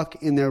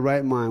fuck in their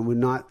right mind would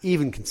not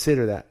even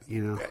consider that,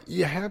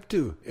 You have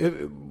to.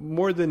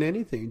 More than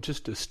anything,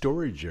 just a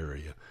storage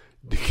area.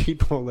 to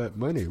keep all that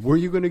money? Where are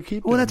you going to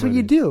keep? Well, that that's money? what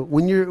you do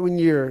when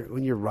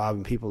you're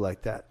robbing people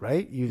like that,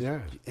 right?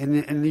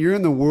 And you're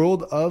in the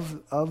world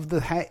of the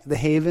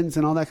havens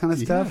and all that kind of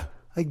stuff. Yeah.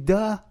 Like,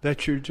 duh,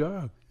 That's your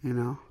job. you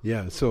know.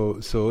 Yeah, so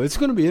it's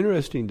going to be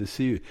interesting to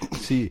see,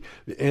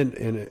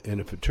 and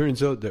if it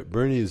turns out that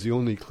Bernie is the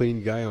only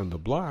clean guy on the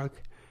block,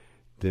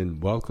 then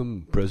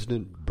welcome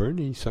President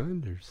Bernie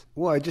Sanders.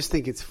 Well, I just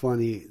think it's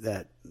funny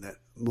that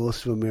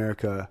most of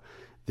America,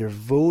 they're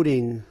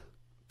voting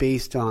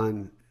based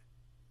on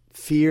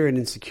fear and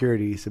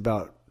insecurities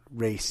about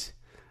race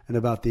and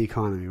about the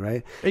economy,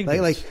 right?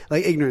 Ignorance.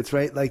 Like ignorance,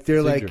 right? Like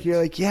they're like, ignorance.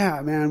 you're like,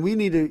 yeah, man, we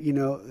need to, you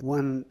know.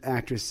 One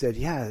actress said,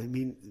 yeah, I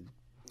mean,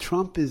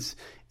 Trump is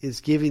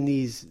giving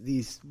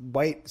these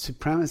white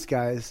supremacist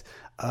guys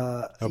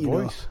a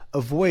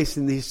voice,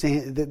 and they're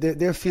saying that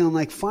they're feeling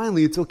like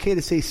finally it's okay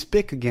to say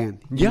spick again.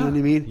 You know what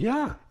I mean?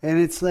 Yeah. And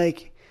it's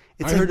like,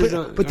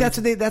 but that's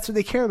what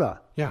they care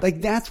about. Yeah.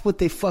 Like that's what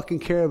they fucking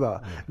care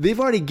about. Yeah. They've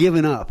already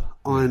given up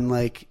on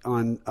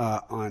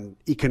on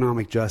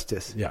economic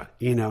justice. Yeah.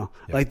 You know,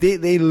 like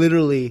they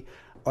literally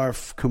are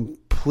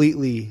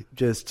completely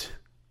just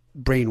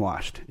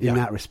brainwashed in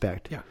that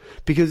respect. Yeah.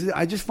 Because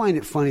I just find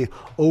it funny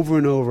over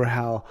and over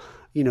how,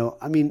 you know,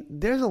 I mean,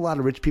 there's a lot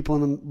of rich people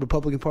in the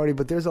Republican Party,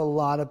 but there's a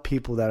lot of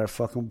people that are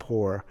fucking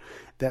poor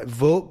that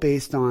vote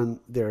based on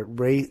their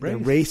their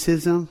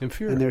racism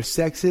and their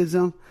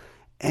sexism,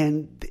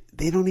 and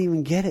they don't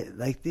even get it.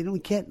 Like they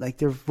don't get, like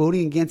they're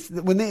voting against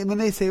when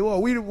they say, "Well,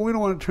 we don't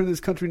want to turn this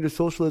country into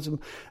socialism."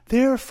 They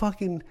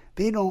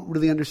don't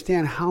really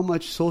understand how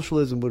much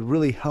socialism would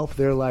really help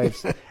their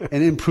lives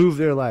and improve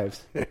their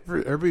lives.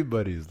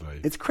 Everybody's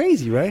life. It's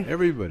crazy, right?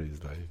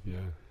 Everybody's life. Yeah.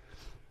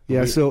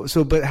 Yeah.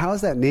 So, but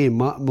how's that name,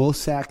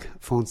 Mossack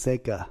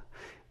Fonseca?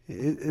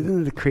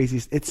 Isn't it the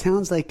craziest? It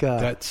sounds like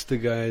that's the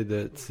guy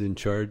that's in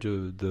charge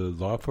of the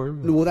law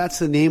firm. Well, that's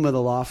the name of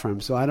the law firm.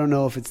 So I don't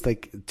know if it's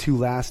like two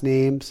last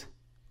names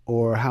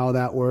or how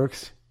that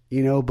works,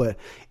 you know. But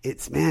it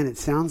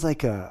sounds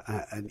like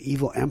an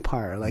evil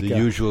empire, like the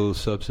usual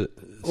suspect.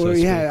 Or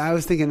yeah, I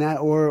was thinking that,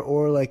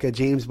 or like a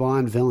James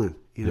Bond villain,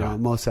 you know,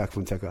 Mossack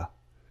Fonseca.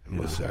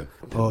 Mossack.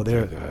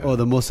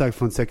 The Mossack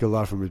Fonseca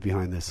law firm is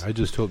behind this. I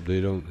just hope they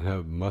don't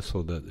have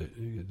muscle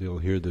that they'll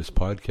hear this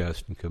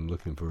podcast and come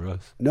looking for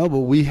us. No,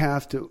 but we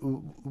have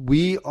to.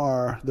 We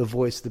are the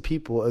voice of the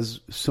people, as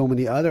so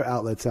many other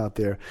outlets out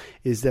there.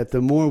 Is that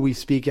the more we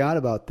speak out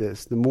about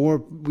this, the more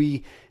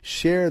we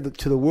share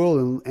to the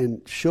world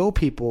and show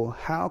people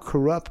how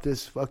corrupt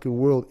this fucking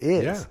world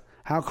is. Yeah.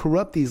 How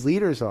corrupt these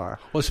leaders are.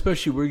 Well,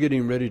 especially we're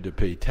getting ready to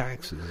pay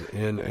taxes,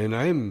 and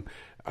I'm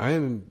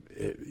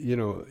you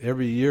know,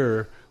 every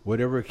year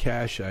whatever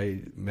cash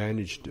we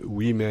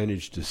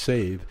manage to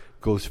save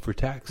goes for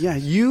taxes. Yeah,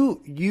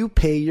 you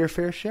pay your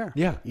fair share.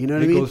 Yeah, you know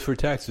what I mean. It goes for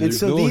taxes.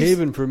 There's no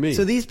haven for me.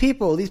 So these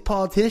people, these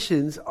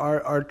politicians,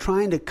 are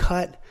trying to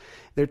cut.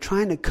 They're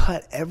trying to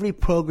cut every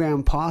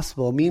program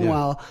possible.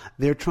 Meanwhile,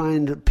 they're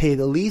trying to pay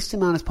the least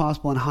amount as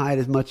possible and hide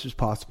as much as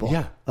possible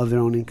of their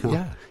own income.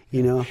 Yeah,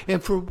 you know.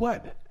 And for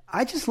what?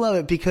 I just love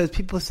it because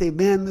people say,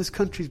 man, this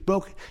country's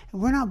broke.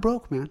 And we're not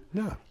broke, man.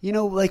 No. You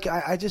know, like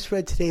I just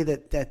read today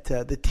that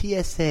the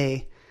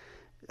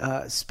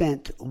TSA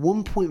spent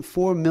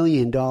 $1.4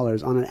 million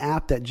on an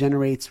app that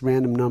generates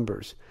random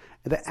numbers.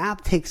 The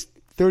app takes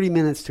 30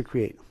 minutes to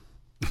create.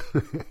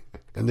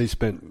 And they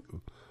spent...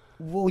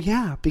 Well,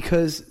 yeah,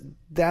 because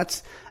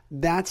that's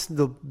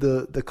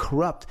the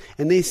corrupt.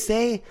 And they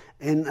say,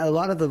 and a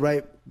lot of the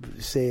right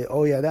say,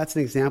 oh yeah, that's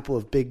an example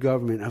of big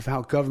government, of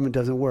how government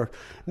doesn't work.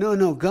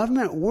 No,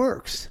 government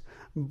works.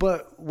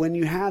 But when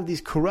you have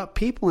these corrupt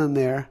people in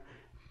there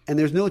and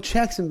there's no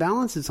checks and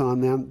balances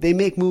on them, they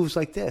make moves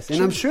like this.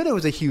 And I'm sure there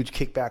was a huge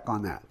kickback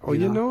on that. Oh,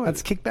 you know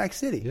that's Kickback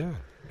City. Yeah,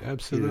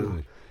 absolutely. You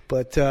know?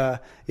 But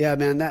yeah,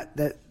 man,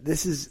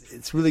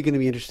 it's really going to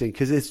be interesting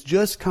because it's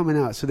just coming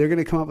out. So they're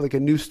going to come up with like a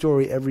new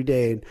story every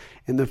day.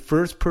 And the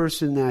first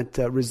person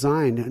that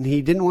resigned, and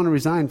he didn't want to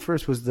resign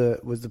first, was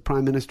the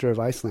Prime Minister of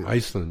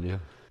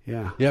Iceland.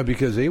 Yeah,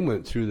 because they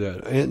went through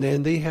that,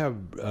 and they have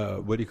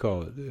what do you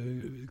call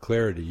it?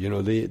 Clarity. You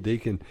know,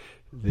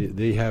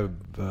 they have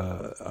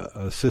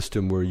a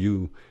system where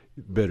you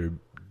better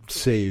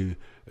say,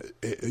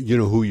 you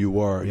know who you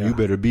are. Yeah. You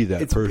better be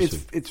that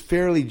person. It's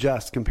fairly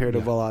just compared to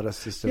a lot of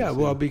systems. Yeah,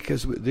 well,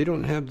 because they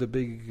don't have the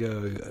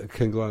big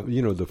conglomerate,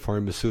 you know, the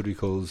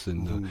pharmaceuticals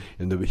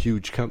and the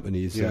huge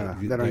companies that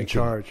are in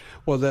charge.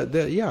 Well,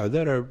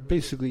 that are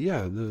basically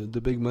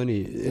the big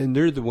money, and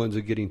they're the ones that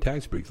are getting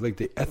tax breaks, like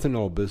the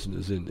ethanol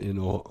business in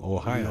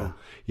Ohio.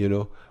 You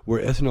know,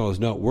 where ethanol is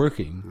not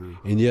working,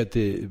 and yet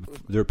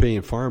they're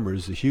paying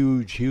farmers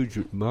huge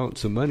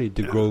amounts of money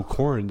to grow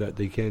corn that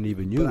they can't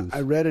even use. But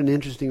I read an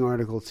interesting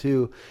article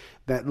too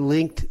that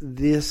linked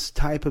this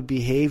type of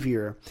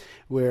behavior,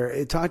 where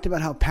it talked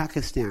about how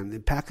Pakistan,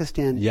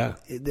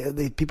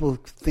 people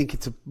think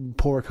it's a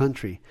poor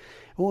country.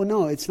 Well,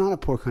 no, it's not a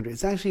poor country.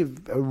 It's actually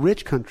a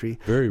rich country.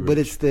 Very rich. But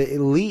it's the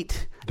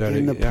elite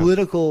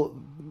political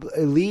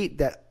elite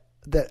that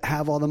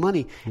have all the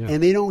money,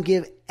 and they don't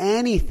give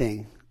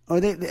anything or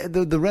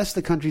the rest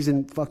of the country's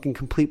in fucking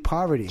complete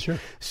poverty. Sure.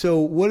 So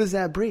what does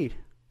that breed?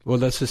 Well,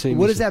 that's the same.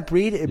 What does that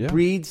breed? It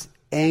breeds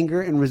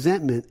anger and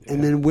resentment,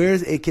 and then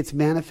it gets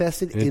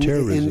manifested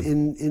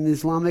in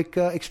Islamic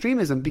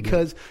extremism.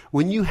 Because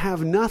when you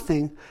have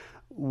nothing,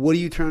 what do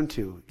you turn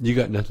to? You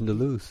got nothing to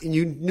lose. And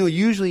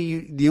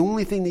usually the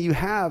only thing that you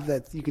have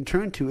that you can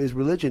turn to is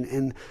religion,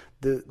 and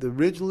the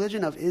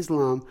religion of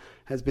Islam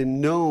has been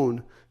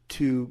known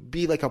to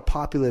be like a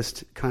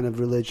populist kind of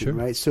religion,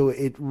 right? So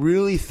it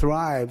really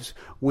thrives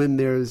when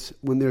there's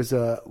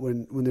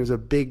a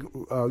big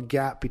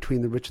gap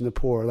between the rich and the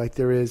poor, like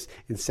there is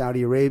in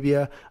Saudi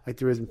Arabia, like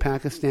there is in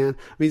Pakistan.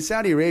 I mean,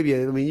 Saudi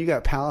Arabia, you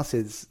got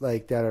palaces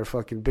like that are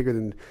fucking bigger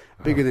than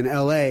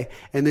LA,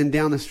 and then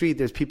down the street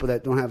there's people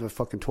that don't have a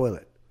fucking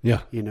toilet.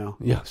 Yeah.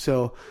 Yeah.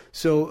 So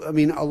I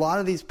mean, a lot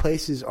of these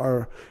places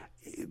are,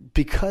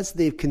 because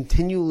they've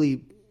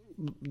continually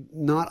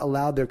not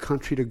allowed their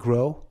country to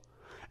grow,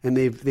 and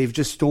they've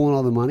just stolen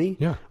all the money.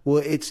 Yeah.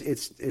 Well,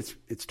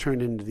 it's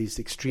turned into these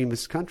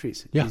extremist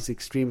countries. Yeah. These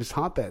extremist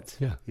hotbeds.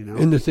 Yeah.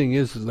 And the thing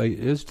is,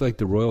 it's like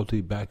the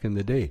royalty back in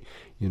the day.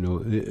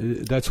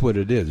 That's what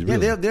it is.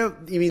 Really. Yeah.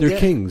 They're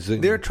kings.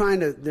 They're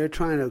trying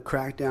to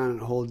crack down and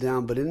hold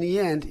down, but in the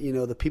end,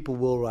 the people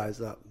will rise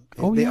up.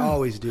 They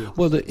always do.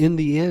 Well, in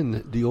the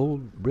end, the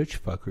old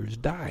rich fuckers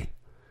die.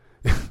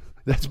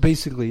 That's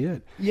basically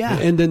it. Yeah.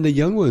 And then the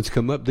young ones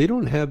come up. They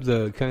don't have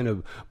the kind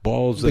of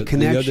balls that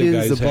the other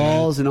guys have. The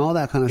balls, and all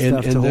that kind of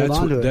stuff to hold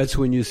on to it. That's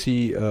when you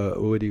see,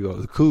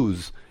 the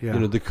coups. Yeah.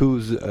 The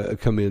coups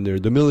come in there.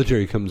 The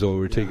military comes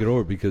over, take it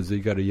over, because they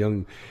got a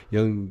young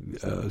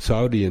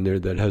Saudi in there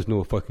that has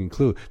no fucking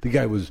clue. The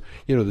guy was,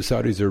 the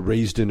Saudis are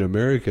raised in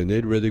America, and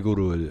they'd rather go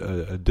to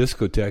a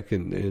discotheque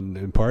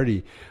and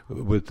party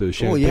with the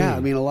champagne. Well, yeah. I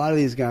mean, a lot of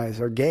these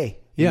guys are gay.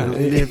 Yeah,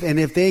 and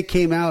if they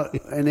came out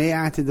and they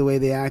acted the way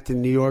they act in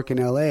New York and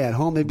L.A. at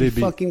home, they'd be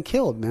fucking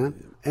killed,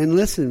 man. And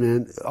listen,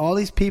 man, all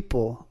these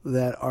people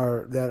that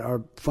are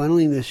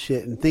funneling this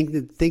shit and think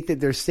that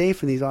they're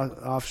safe in these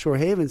offshore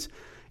havens,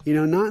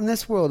 not in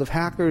this world of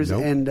hackers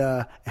and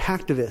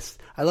hacktivists.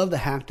 I love the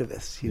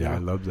hacktivists. I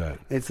love that.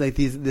 It's like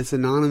this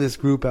anonymous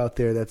group out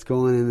there that's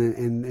going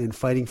and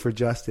fighting for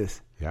justice.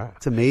 Yeah,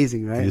 it's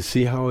amazing, right? You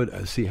see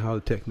how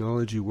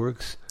technology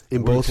works.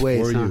 In both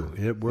ways, for you.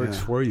 It works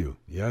for you.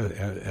 Yeah,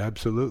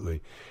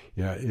 absolutely.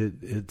 Yeah,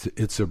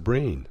 it's a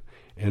brain,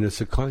 and it's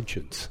a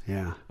conscience.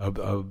 Yeah.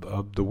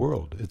 Of the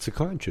world. It's a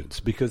conscience,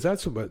 because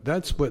that's what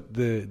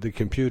the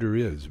computer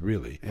is,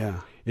 really. Yeah.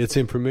 It's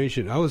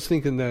information. I was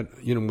thinking that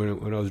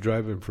when I was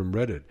driving from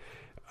Reddit,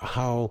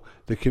 how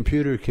the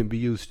computer can be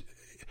used.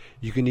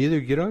 You can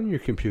either get on your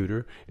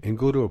computer and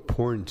go to a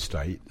porn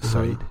site.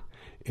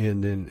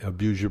 And then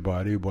abuse your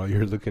body while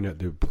you're looking at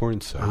the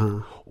porn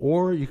site.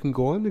 Or you can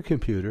go on the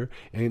computer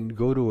and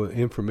go to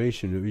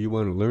information if you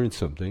want to learn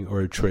something,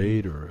 or a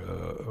trade,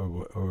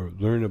 or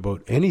learn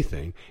about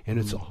anything, and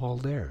it's all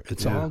there.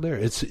 It's all there.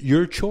 It's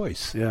your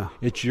choice. Yeah,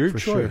 it's your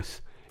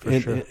choice.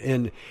 Sure.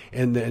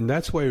 And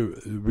that's why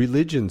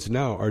religions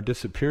now are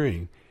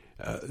disappearing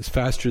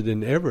faster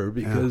than ever,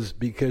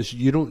 because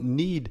you don't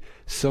need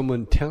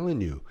someone telling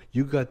you.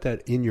 You got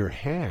that in your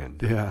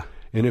hand. Yeah.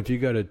 And if you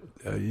got a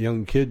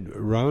young kid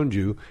around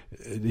you,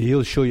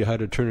 he'll show you how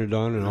to turn it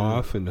on and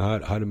off, and how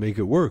to make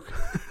it work.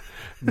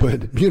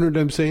 But you know what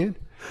I'm saying?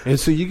 And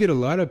so you get a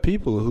lot of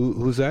people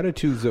whose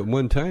attitudes at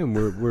one time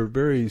were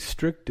very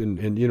strict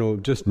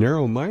and just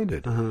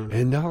narrow-minded.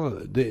 And now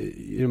the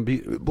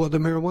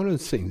marijuana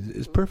thing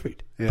is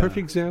perfect. Yeah. Perfect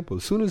example.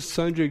 As soon as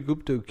Sanjay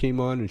Gupta came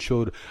on and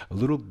showed a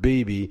little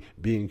baby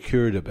being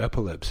cured of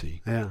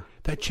epilepsy. Yeah.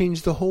 That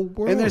changed the whole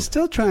world. And they're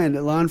still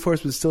law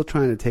enforcement's still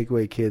trying to take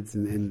away kids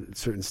in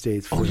certain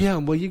states. Well,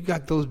 you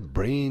got those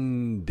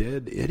brain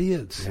dead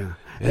idiots. Yeah.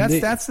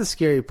 That's the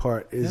scary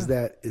part is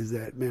that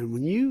man,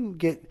 when you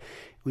get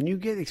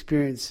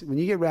experience, when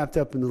you get wrapped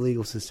up in the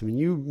legal system and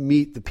you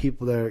meet the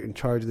people that are in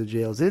charge of the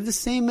jails, they have the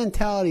same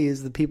mentality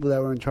as the people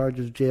that were in charge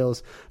of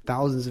jails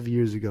thousands of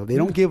years ago. They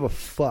don't give a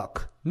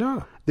fuck.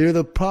 No.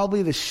 They're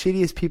probably the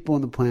shittiest people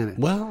on the planet.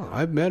 Well,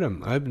 I've met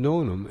them. I've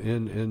known them.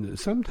 And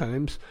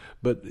sometimes,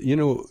 but you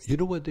know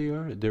what they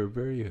are? They're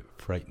very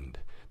frightened.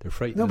 They're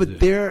frightened. No,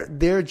 but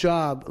their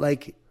job,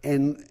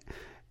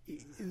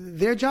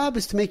 their job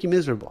is to make you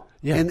miserable.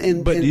 Yeah,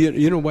 but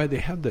you know why they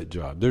have that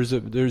job? There's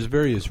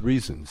various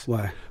reasons.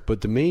 Why?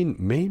 But the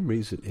main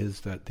reason is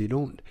that they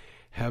don't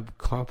have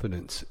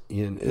confidence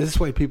in. This is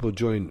why people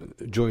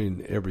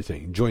join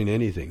everything, join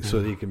anything, so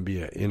they can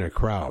be in a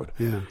crowd,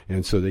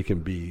 and so they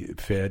can be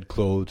fed,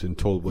 clothed, and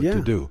told what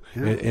to do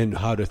and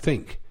how to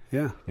think.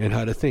 Yeah, and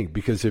how to think,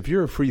 because if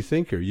you're a free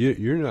thinker,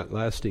 you're not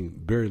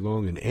lasting very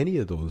long in any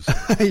of those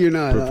you're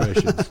not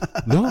professions.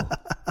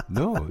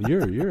 No,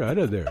 you're out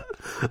of there.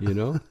 If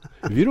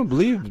you don't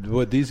believe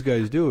what these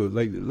guys do,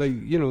 like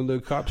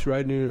the cops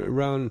riding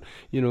around,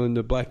 in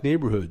the black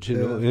neighborhoods,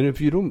 and if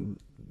you don't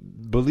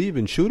believe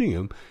in shooting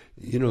them,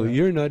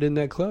 you're not in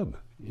that club.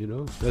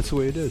 That's the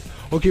way it is.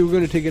 Okay, we're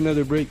going to take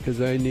another break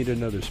because I need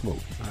another smoke.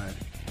 All right.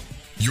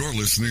 You're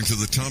listening to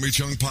the Tommy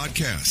Chong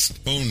Podcast,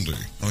 only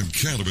on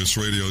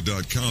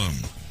CannabisRadio.com.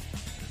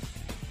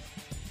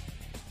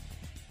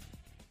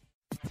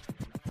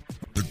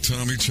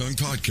 Tommy Chong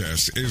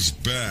podcast is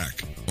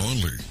back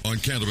only on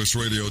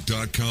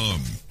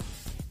CannabisRadio.com.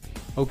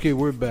 Okay,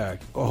 we're back.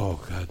 Oh,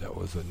 God, that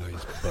was a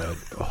nice bud.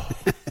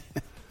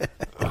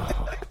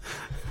 Oh.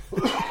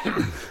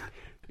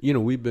 You know,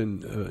 we've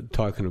been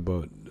talking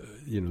about,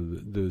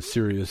 the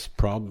serious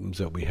problems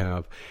that we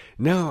have.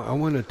 Now I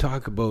want to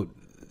talk about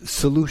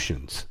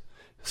solutions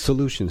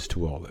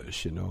to all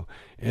this,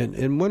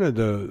 And one of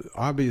the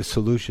obvious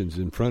solutions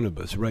in front of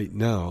us right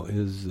now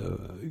is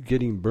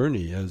getting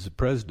Bernie as the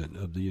president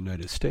of the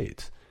United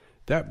States.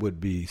 That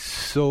would be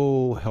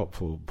so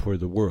helpful for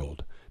the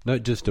world,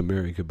 not just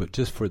America, but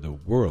just for the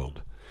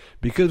world,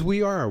 because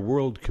we are a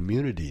world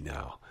community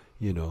now,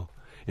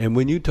 And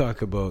when you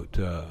talk about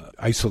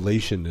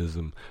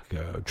isolationism,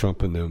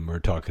 Trump and them are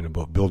talking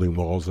about building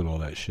walls and all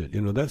that shit.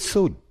 That's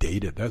so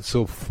dated. That's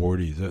so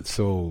 40s. That's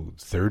so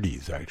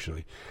 30s,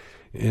 actually.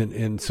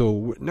 And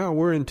so now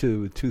we're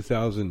into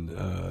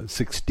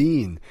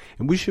 2016,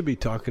 and we should be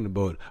talking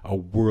about a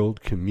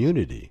world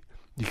community,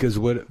 because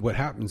what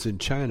happens in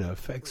China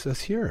affects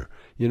us here.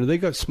 They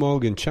got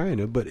smog in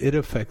China, but it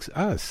affects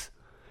us.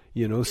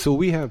 So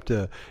we have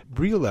to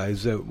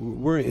realize that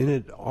we're in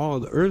it all,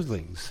 the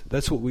earthlings.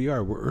 That's what we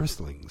are. We're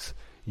earthlings.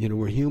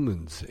 We're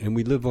humans, and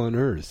we live on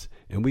Earth,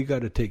 and we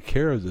got to take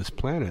care of this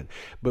planet.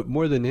 But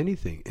more than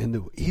anything, and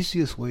the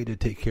easiest way to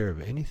take care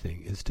of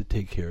anything is to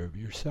take care of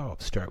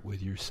yourself. Start with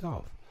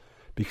yourself,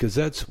 because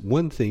that's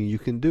one thing you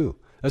can do.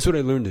 That's what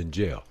I learned in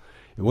jail.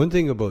 And one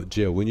thing about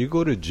jail, when you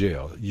go to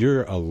jail,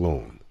 you're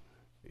alone.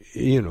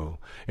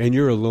 And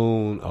you're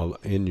alone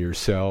in your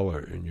cell or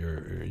in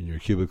your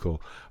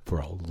cubicle for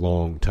a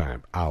long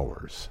time,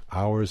 hours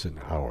and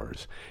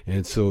hours.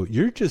 And so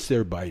you're just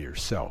there by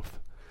yourself.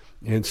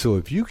 And so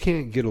if you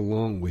can't get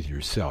along with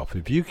yourself,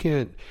 if you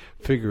can't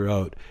figure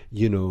out,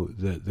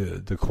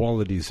 the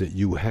qualities that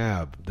you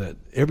have, that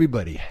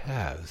everybody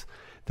has,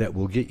 that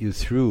will get you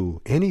through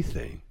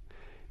anything,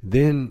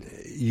 then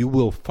you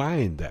will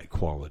find that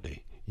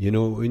quality.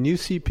 When you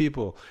see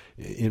people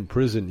in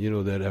prison,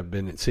 that have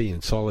been, say,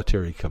 in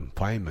solitary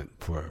confinement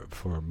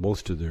for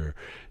most of their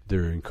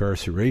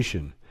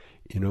incarceration,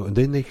 and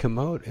then they come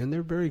out and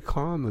they're very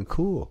calm and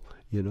cool,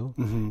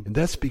 Mm-hmm. And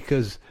that's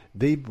because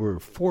they were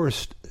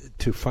forced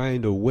to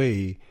find a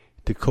way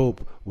to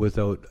cope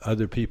without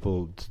other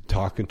people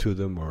talking to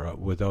them or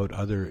without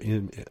other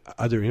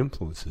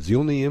influences. The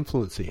only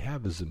influence they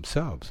have is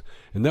themselves.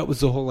 And that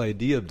was the whole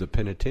idea of the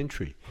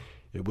penitentiary.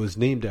 It was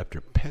named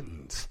after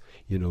penance.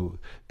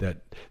 That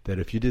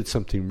if you did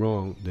something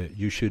wrong, that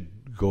you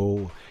should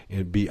go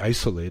and be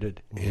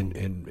isolated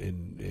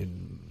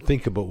and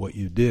think about what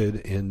you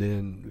did and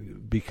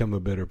then become a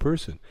better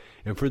person.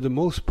 And for the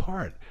most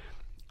part,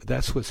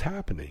 that's what's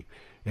happening.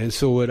 And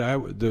so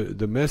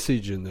the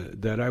message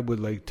that I would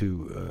like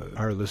to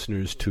our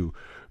listeners to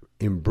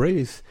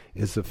embrace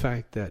is the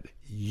fact that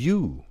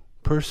you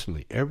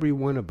personally, every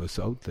one of us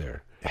out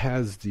there,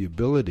 has the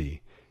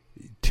ability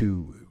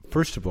to,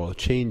 first of all,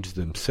 change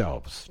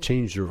themselves,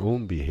 change their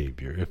own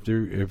behavior.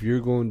 If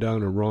you're going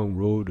down a wrong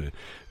road,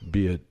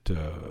 be it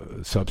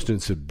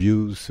substance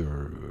abuse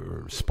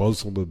or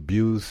spousal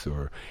abuse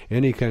or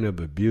any kind of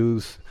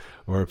abuse,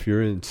 or if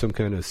you're in some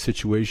kind of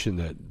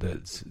situation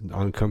that's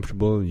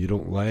uncomfortable and you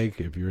don't like,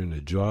 if you're in a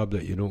job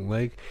that you don't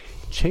like,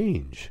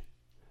 change.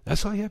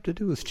 That's all you have to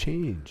do is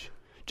change.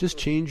 Just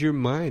change your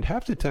mind.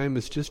 Half the time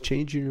it's just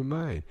changing your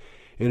mind.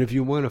 And if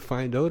you want to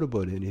find out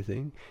about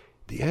anything,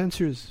 the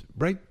answer is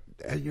right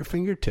at your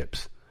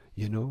fingertips.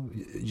 You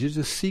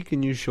just seek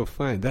and you shall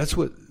find. That's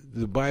what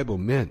the Bible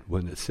meant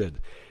when it said,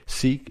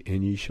 seek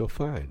and ye shall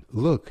find.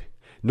 Look,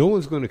 no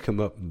one's going to come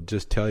up and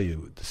just tell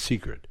you the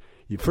secret.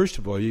 First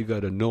of all, you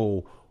got to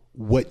know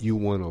what you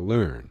want to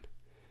learn,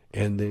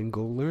 and then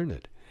go learn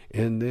it.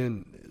 And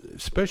then,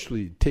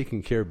 especially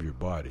taking care of your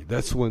body.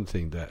 That's one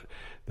thing that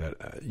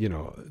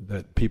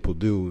people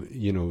do,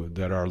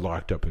 that are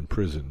locked up in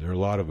prison. There are a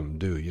lot of them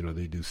do.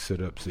 They do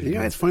sit-ups.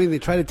 It's funny. They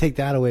try to take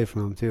that away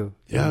from them, too.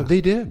 Yeah,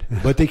 they did.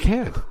 But they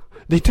can't.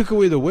 They took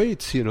away the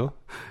weights, Yeah.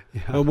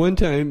 One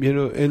time,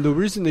 and the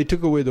reason they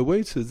took away the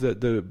weights is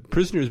that the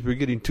prisoners were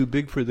getting too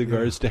big for the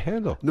guards to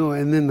handle. No,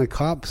 and then the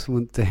cops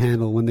went to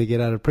handle when they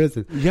get out of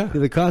prison. Yeah.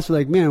 The cops were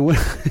like, man,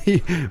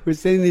 we're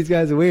sending these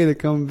guys away. They're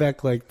coming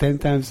back like 10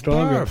 times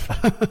stronger.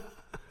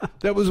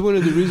 That was one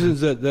of the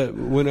reasons that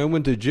when I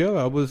went to jail,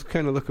 I was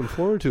kind of looking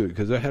forward to it,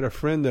 because I had a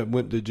friend that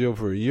went to jail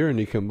for a year, and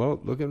he came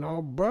out looking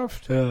all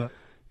buffed. Yeah.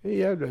 He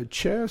had a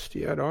chest,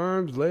 he had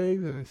arms,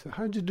 legs. And I said,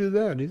 how'd you do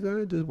that? He said,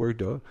 it just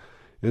worked out.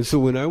 And so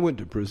when I went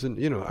to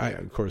prison,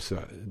 of course,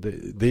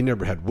 they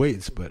never had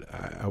weights, but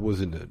I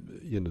wasn't,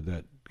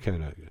 that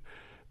kind of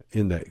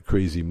in that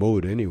crazy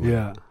mode anyway.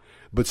 Yeah.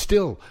 But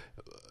still,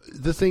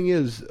 the thing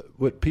is,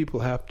 what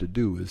people have to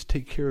do is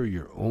take care of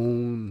your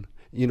own,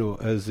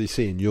 as they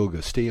say in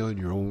yoga, stay on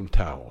your own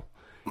towel.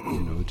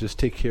 Just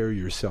take care of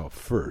yourself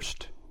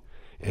first,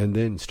 and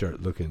then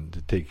start looking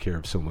to take care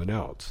of someone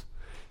else.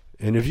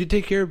 And if you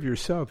take care of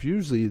yourself,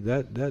 usually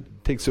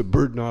that takes a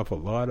burden off a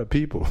lot of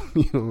people.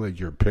 Like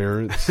your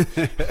parents,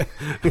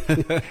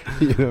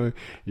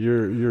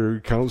 your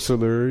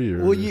counselor,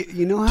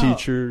 your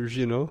teachers.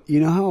 You know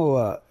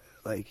how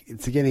like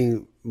it's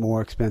getting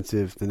more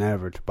expensive than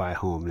ever to buy a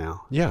home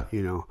now. Yeah,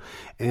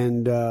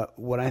 and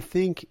what I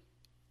think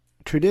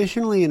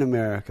traditionally in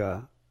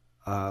America,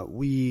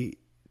 we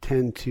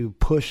tend to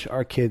push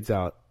our kids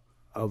out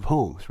of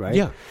homes, right?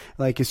 Yeah.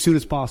 Like as soon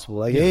as possible.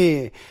 Like,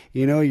 hey,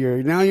 you're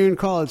in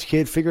college,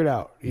 kid, figure it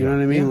out. You know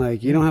what I mean?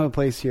 Like you don't have a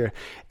place here.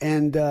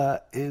 And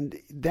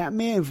that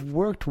may have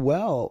worked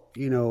well,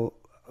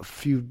 a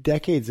few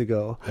decades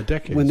ago.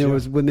 When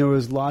there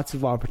was lots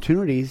of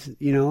opportunities,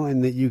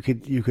 and that you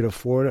could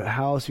afford a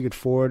house, you could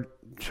afford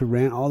to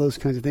rent, all those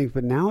kinds of things.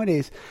 But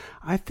nowadays,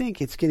 I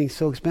think it's getting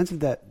so expensive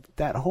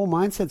that whole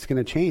mindset's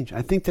going to change.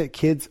 I think that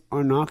kids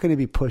are not going to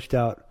be pushed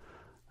out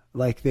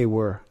like they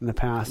were in the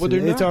past. Well,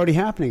 it's already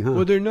happening, huh?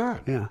 Well, they're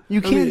not. Yeah,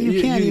 you can't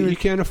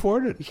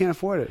afford it. You can't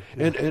afford it.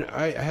 Yeah. And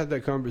I had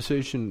that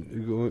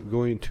conversation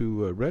going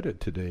to Reddit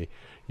today,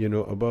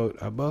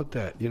 about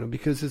that,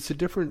 because it's a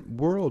different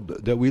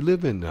world that we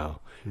live in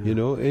now,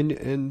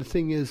 and the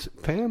thing is,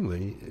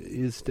 family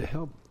is to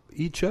help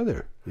each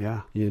other.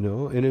 Yeah.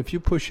 And if you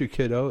push your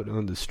kid out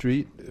on the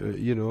street,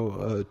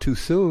 too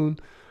soon,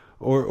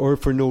 or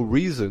for no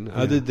reason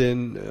other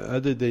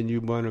than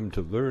you want them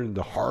to learn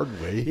the hard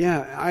way.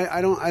 Yeah,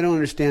 I don't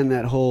understand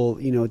that whole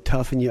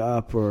toughen you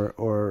up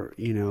or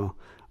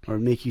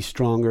make you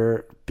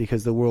stronger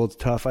because the world's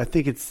tough. I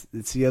think it's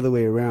the other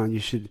way around. You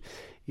should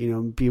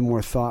be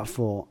more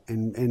thoughtful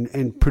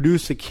and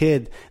produce a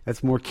kid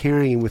that's more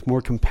caring and with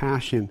more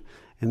compassion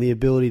and the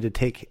ability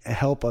to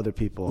help other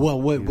people. Well,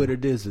 what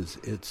it is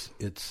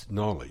it's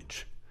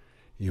knowledge.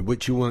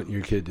 What you want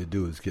your kid to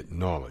do is get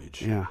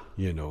knowledge. Yeah.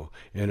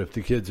 And if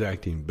the kid's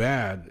acting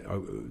bad,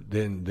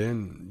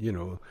 then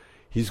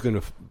he's going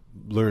to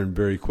learn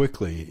very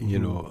quickly,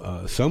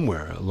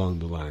 somewhere along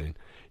the line,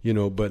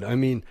 But I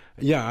mean,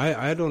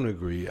 I don't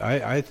agree.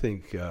 I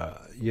think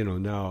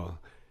now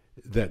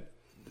that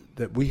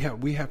we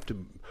have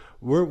to,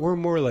 we're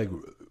more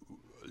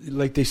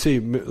like they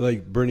say,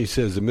 like Bernie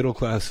says, the middle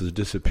class is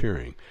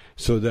disappearing.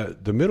 So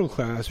that the middle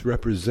class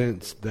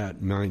represents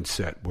that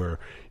mindset where,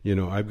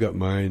 I've got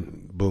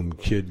mine, boom,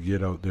 kid,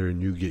 get out there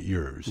and you get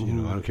yours. I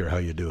don't care how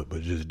you do it,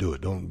 but just do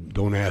it.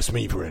 Don't ask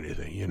me for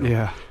anything,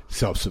 Yeah.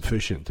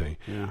 Self-sufficient thing.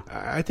 Yeah.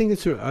 I think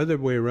it's the other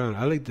way around.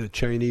 I like the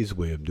Chinese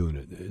way of doing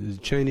it. The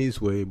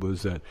Chinese way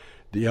was that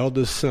the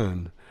eldest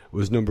son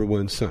was number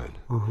one son.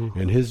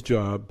 And his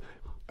job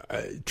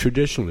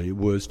traditionally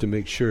was to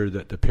make sure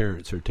that the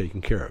parents are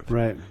taken care of.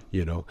 Right.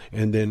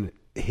 And then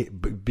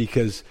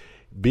because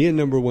being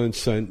number one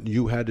son,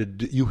 you had to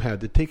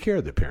take care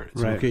of the parents.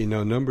 Right. Okay.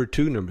 Now number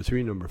two, number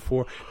three, number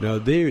four. Now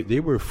they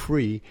were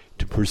free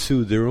to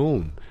pursue their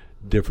own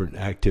different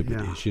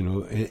activities,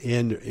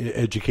 and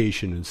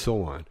education and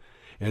so on.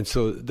 And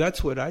so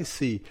that's what I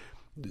see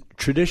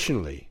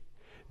traditionally,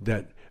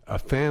 that a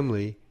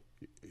family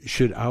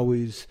should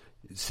always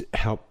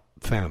help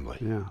family.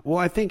 Yeah. Well,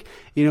 I think,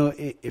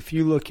 if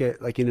you look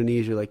at like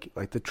Indonesia,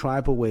 like the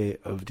tribal way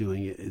of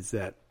doing it is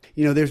that,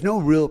 there's no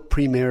real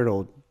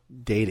premarital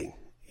dating,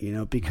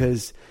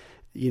 because,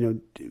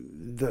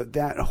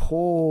 that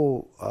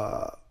whole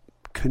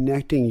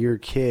connecting your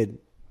kid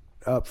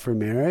up for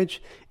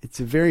marriage,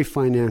 it's a very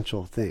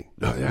financial thing.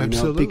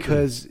 Absolutely.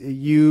 Because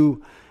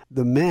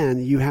the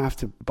men, you have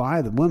to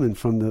buy the woman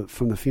from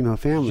the female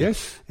family.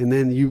 Yes. And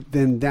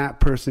then that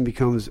person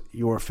becomes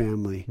your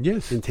family.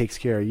 Yes. And takes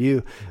care of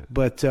you.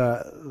 But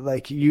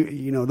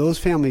those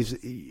families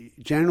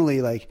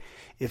generally, like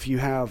if you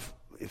have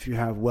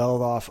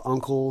well-off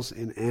uncles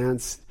and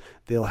aunts,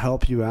 they'll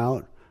help you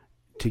out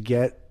to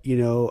get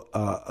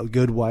a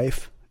good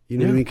wife. You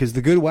know what I mean? Because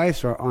the good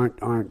wives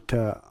aren't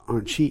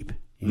cheap.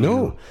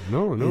 No.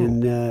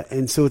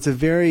 And so it's a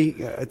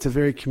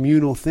very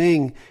communal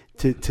thing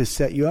to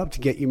set you up to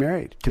get you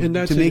married, to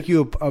make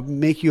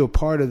you a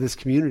part of this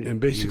community. And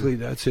basically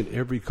that's in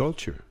every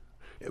culture.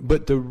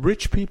 But the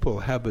rich people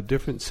have a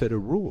different set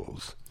of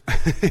rules.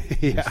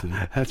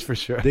 Yeah, that's for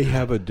sure. They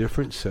have a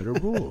different set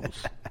of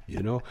rules,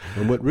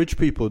 And what rich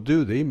people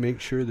do, they make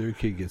sure their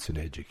kid gets an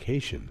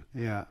education.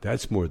 Yeah.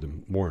 That's more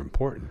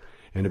important.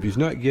 And if he's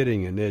not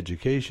getting an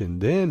education,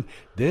 then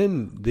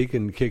they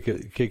can kick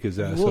his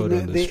ass out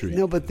on the street.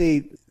 No, but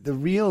the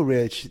real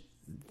rich,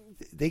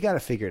 they got to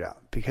figure it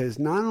out, because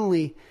not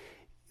only,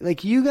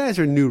 like, you guys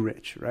are new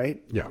rich,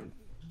 right? Yeah.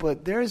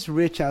 But there's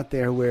rich out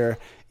there where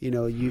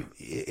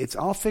it's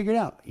all figured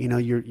out.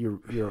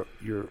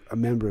 You're a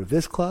member of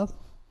this club,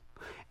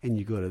 and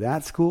you go to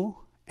that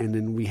school, and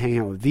then we hang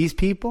out with these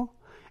people,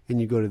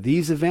 and you go to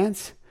these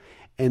events,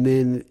 and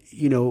then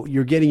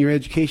you're getting your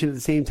education at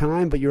the same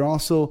time, but you're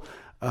also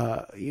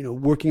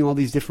working all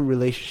these different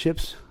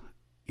relationships,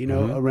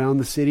 around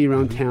the city,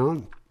 around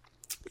town,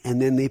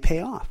 and then they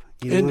pay off.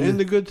 And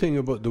the good thing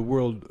about the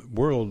world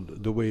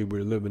the way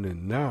we're living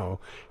in now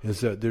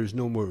is that there is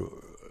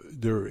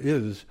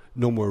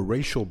no more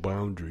racial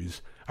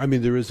boundaries. I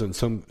mean, there is on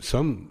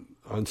some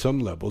on some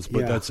levels,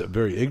 but that's a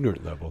very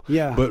ignorant level.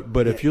 Yeah.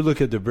 But if you look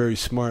at the very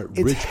smart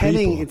rich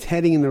people, it's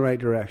heading in the right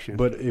direction.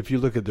 But if you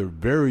look at the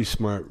very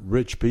smart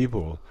rich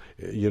people,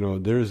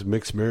 there's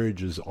mixed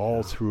marriages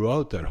all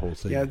throughout that whole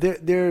thing. Yeah,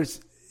 there's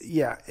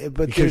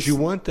but because you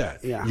want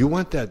that. Yeah. You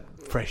want that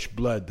fresh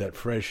blood, that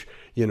fresh,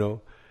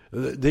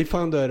 They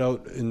found that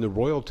out in the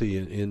royalty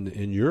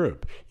in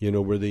Europe,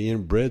 where they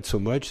inbred so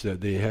much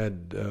that they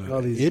had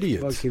all these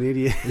idiots. Fucking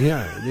idiots.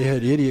 Yeah, they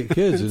had idiot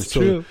kids, and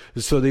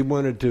so they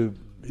wanted to,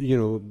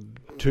 the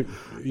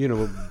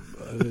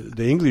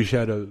English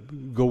had to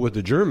go with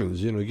the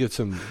Germans, get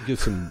some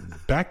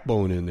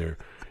backbone in there.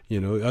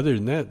 Other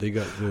than that, they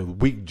got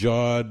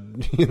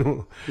weak-jawed,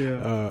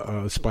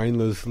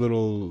 spineless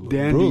little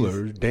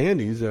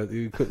dandies that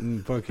you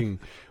couldn't fucking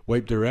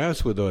wipe their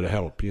ass without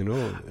help,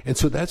 And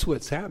so that's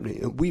what's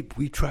happening. And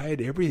we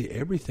tried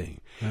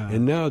everything.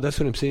 And now that's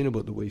what I'm saying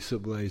about the way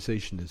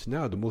civilization is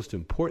now. The most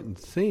important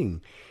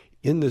thing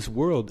in this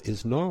world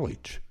is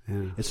knowledge.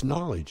 Yeah. It's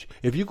knowledge.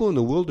 If you go in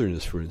the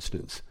wilderness, for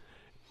instance,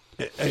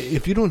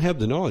 if you don't have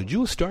the knowledge, you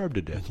will starve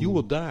to death. You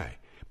will die.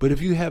 But if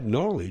you have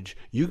knowledge,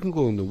 you can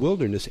go in the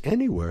wilderness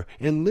anywhere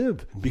and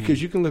live because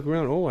you can look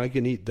around. Oh, I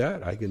can eat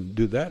that. I can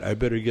do that. I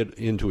better get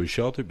into a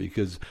shelter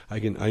because I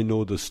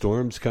know the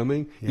storm's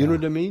coming. Yeah. You know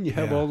what I mean? You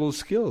have all those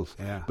skills.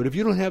 Yeah. But if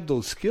you don't have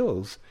those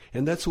skills,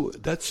 and that's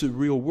the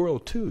real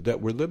world too that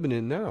we're living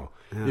in now.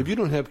 Yeah. If you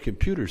don't have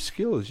computer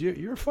skills,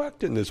 you're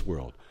fucked in this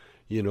world.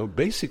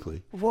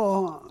 Basically.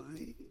 Well,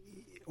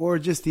 or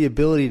just the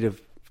ability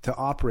to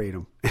operate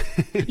them.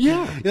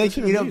 Yeah.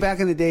 Back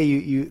in the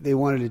day, they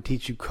wanted to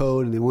teach you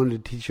code and they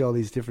wanted to teach you all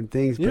these different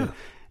things. But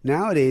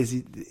nowadays,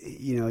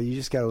 you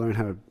just got to learn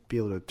how to be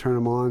able to turn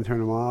them on, turn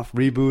them off,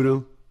 reboot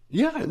them.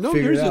 Yeah, no,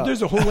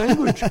 there's a whole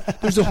language.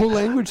 There's a whole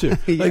language there.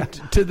 Yeah.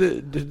 Like to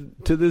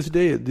this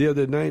day, the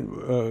other night,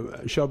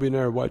 Shelby and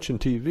I were watching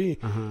TV,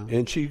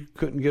 and she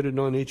couldn't get it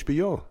on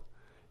HBO,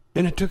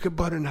 and it took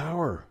about an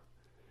hour,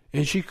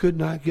 and she could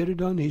not get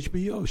it on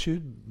HBO. She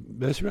would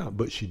mess around,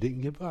 but she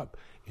didn't give up.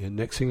 And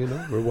next thing you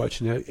know, we're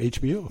watching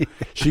HBO.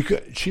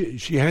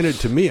 She handed it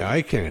to me.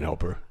 I can't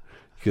help her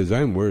because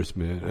I'm worse,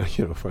 man.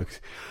 Fuck.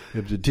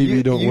 If the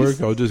TV don't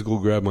work, I'll just go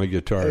grab my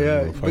guitar.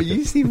 Yeah, but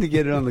you seem to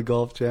get it on the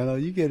Golf Channel.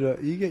 You get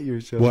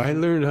yourself. Well, I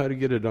learned how to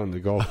get it on the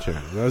Golf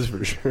Channel. That's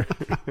for sure.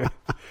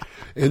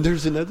 And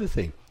there's another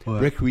thing: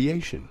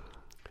 recreation.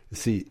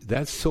 See,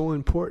 that's so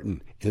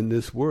important in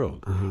this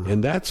world,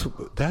 and that's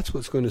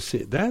what's going to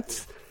see.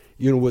 That's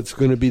what's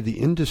going to be the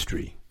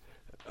industry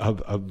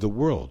of the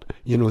world.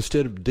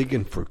 Instead of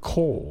digging for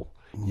coal,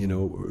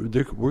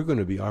 we're going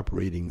to be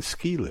operating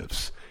ski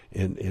lifts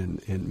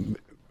and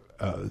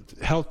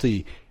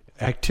healthy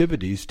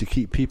activities to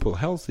keep people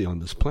healthy on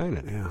this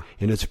planet. Yeah.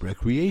 And it's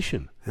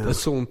recreation. Yeah. That's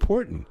so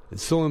important.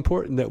 It's so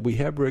important that we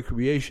have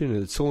recreation,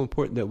 and it's so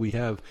important that we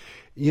have,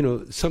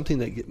 something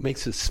that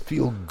makes us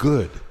feel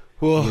good.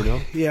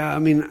 Well, yeah. I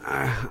mean,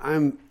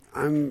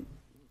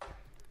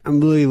 I'm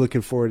really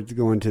looking forward to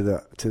going to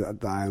the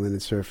island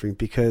and surfing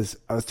because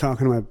I was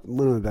talking to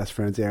one of my best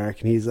friends, Eric,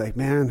 and he's like,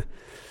 "Man,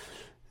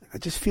 I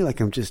just feel like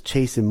I'm just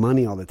chasing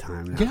money all the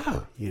time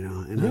now." Yeah,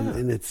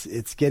 and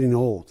it's getting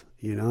old,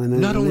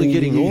 And not only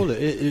getting old,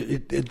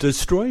 it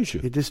destroys you.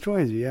 It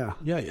destroys you, yeah.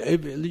 Yeah,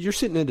 if you're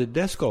sitting at a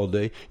desk all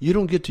day, you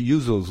don't get to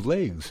use those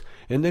legs,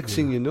 and next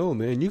thing you know,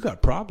 man, you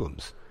got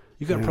problems.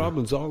 You got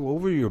problems all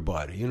over your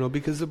body,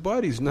 because the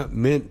body's not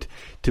meant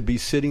to be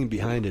sitting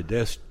behind a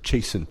desk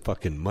chasing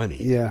fucking money.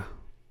 Yeah.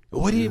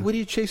 What are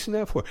you chasing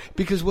that for?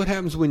 Because what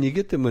happens when you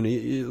get the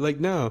money? Like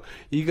now,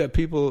 you got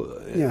people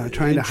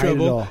trying to hide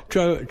it all.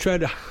 Try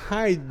to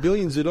hide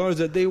billions of dollars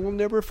that they will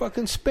never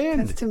fucking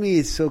spend. That to me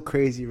is so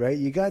crazy, right?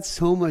 You got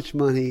so much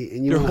money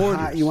and you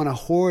want to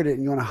hoard it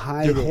and you want to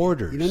hide it. They're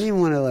hoarders. You don't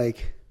even want to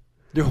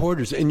They're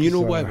hoarders, and you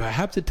know what?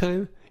 Half the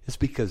time it's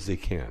because they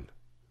can.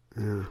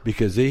 Yeah.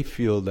 Because they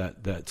feel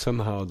that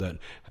somehow that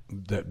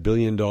 $1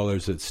 billion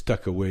that's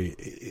stuck away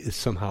is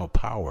somehow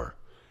power,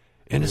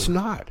 and it's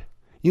not.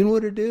 You know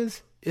what it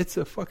is? It's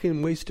a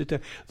fucking waste of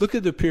time. Look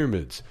at the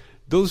pyramids.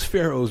 Those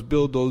pharaohs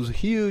build those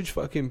huge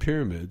fucking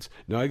pyramids.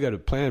 Now I got a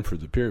plan for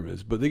the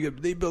pyramids, but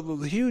they build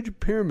those huge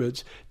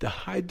pyramids to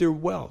hide their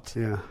wealth.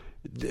 Yeah.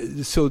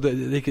 So that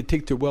they could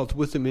take their wealth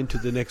with them into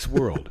the next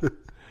world.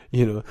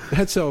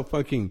 That's how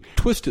fucking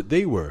twisted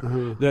they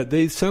were. That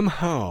they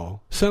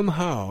somehow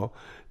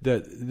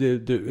that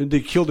they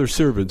kill their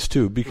servants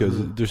too because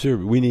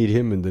we need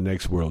him in the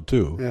next world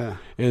too. Yeah.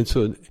 And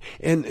so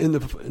and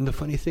the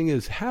funny thing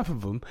is half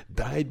of them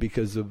died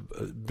because of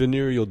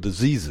venereal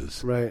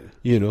diseases. Right.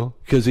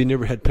 Because they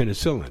never had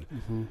penicillin.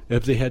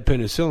 If they had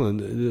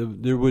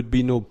penicillin, there would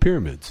be no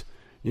pyramids.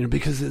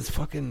 Because it's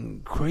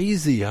fucking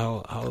crazy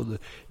how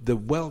the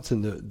wealth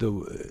and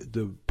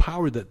the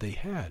power that they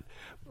had.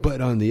 But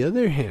on the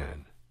other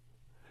hand,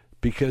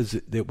 because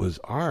it was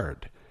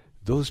art,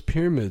 those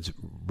pyramids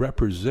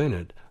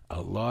represented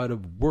a lot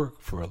of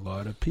work for a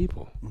lot of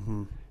people,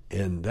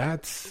 and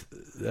that's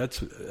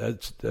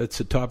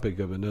a topic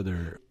of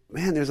another.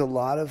 Man, there's a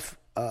lot of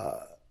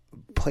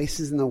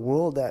places in the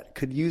world that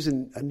could use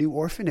a new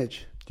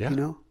orphanage.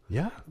 Yeah.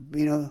 Yeah.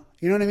 You know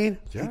what I mean?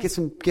 Yeah. Get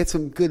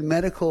some good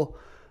medical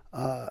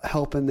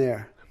help in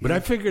there. But I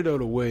figured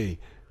out a way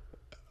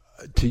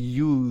to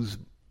use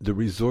the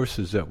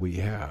resources that we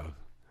have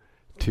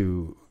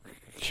to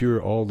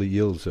cure all the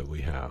ills that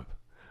we have.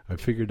 I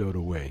figured out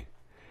a way.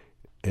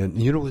 And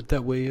you know what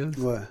that way is?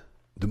 What?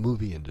 The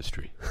movie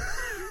industry.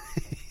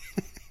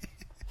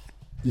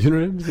 You know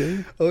what I'm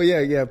saying? Oh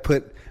yeah.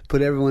 Put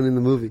everyone in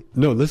the movie.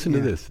 No, listen to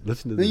this.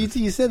 Listen to No, this.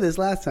 you said this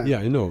last time. Yeah,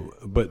 I know,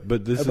 but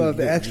this about is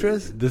the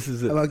extras. This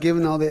is it. About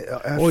giving all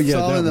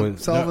the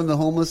solving the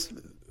homeless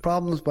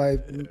problems by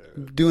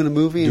doing a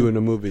movie.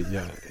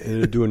 Yeah,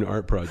 and doing an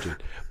art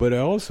project. But I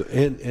also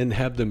and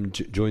have them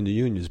join the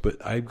unions.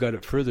 But I've got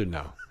it further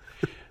now.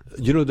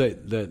 You know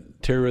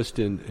that terrorist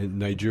in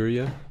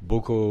Nigeria,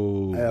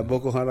 Boko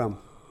Haram.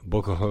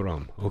 Boko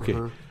Haram. Okay,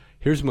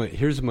 here's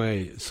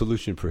my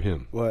solution for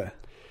him. What?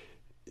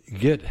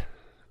 Get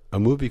a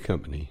movie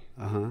company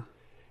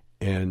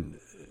and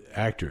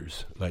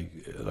actors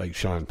like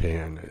Sean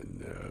Penn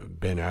and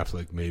Ben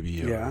Affleck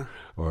maybe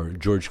or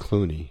George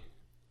Clooney.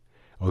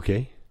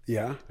 Okay?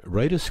 Yeah.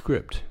 Write a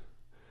script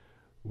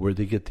where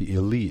they get the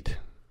elite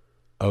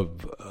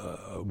of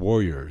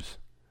warriors,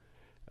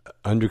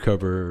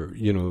 undercover,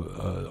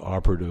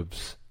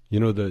 operatives,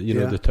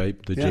 the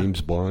type,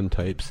 James Bond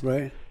types.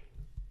 Right.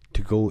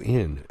 To go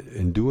in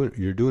and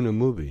you're doing a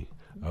movie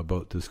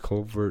about this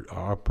covert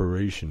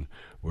operation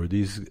where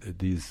these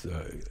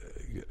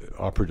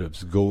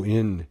operatives go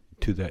in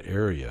to that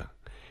area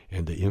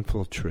and they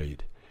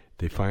infiltrate.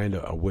 They find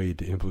a way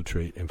to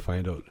infiltrate and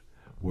find out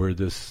where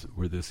this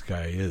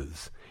guy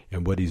is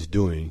and what he's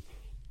doing,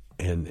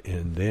 and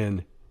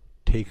then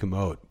take him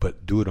out,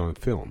 but do it on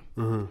film.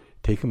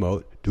 Take him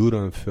out, do it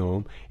on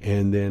film,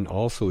 and then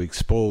also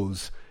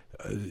expose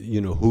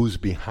who's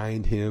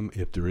behind him,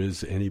 if there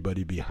is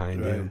anybody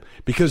behind him,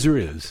 because there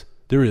is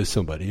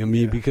somebody. I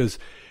mean, because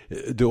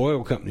the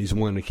oil companies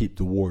want to keep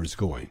the wars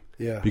going.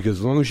 Yeah. Because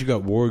as long as you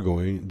got war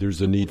going,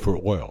 there's a need for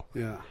oil.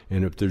 Yeah.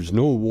 And if there's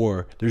no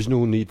war, there's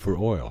no need for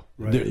oil.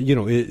 Right.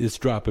 It's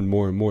dropping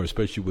more and more,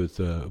 especially with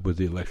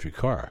the electric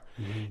car.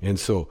 Mm-hmm. And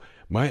so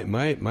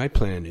my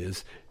plan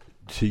is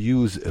to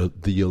use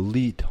the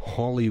elite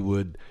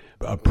Hollywood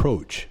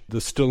approach, the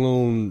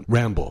Stallone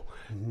Rambo,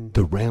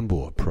 the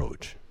Rambo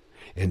approach,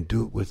 and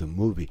do it with a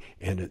movie.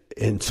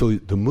 And so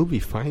the movie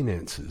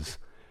finances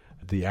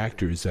the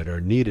actors that are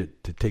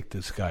needed to take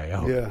this guy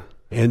out. Yeah.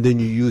 And then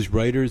you use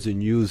writers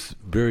and use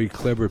very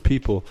clever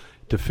people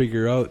to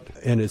figure out,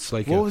 and it's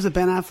like... What was the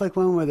Ben Affleck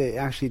one where they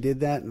actually did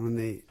that? And when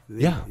they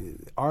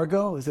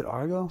Argo? Is it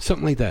Argo?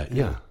 Something like that,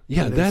 yeah.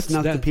 Yeah, that's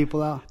snuff the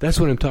people out? That's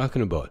what I'm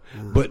talking about.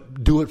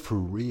 But do it for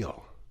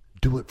real.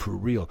 Do it for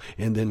real.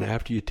 And then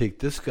after you take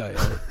this guy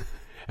out...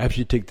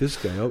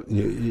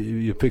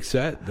 you fix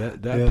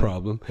that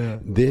problem. Yeah.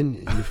 Then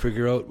you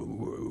figure out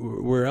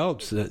where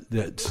else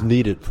that's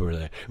needed for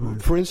that.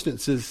 For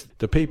instance, is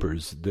the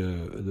papers,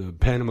 the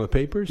Panama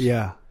Papers.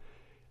 Yeah,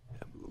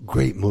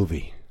 great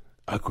movie,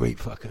 a great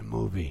fucking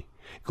movie.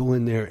 Go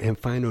in there and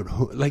find out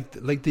who, like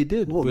they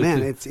did. Well,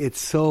 man, it's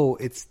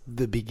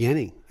the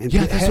beginning. And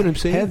that's what I'm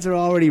saying. Heads are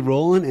already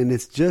rolling, and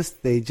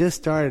they just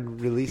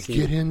started releasing.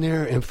 Get in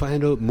there and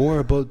find out more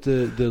about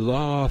the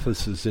law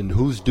offices and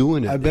who's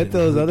doing it. I bet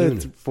those other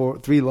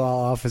 3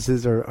 law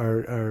offices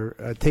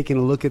are taking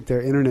a look at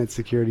their internet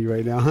security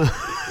right now.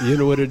 You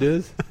know what it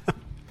is?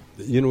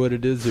 You know what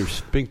it is? Their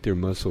sphincter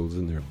muscles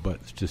in their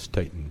butts just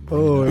tighten.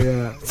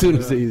 Yeah. As soon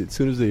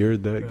as they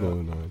heard that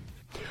going on.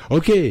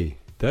 Okay.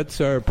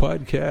 That's our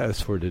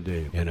podcast for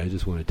today. And I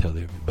just want to tell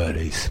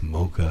everybody,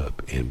 smoke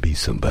up and be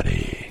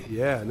somebody.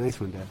 Yeah, nice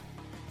one, Dad.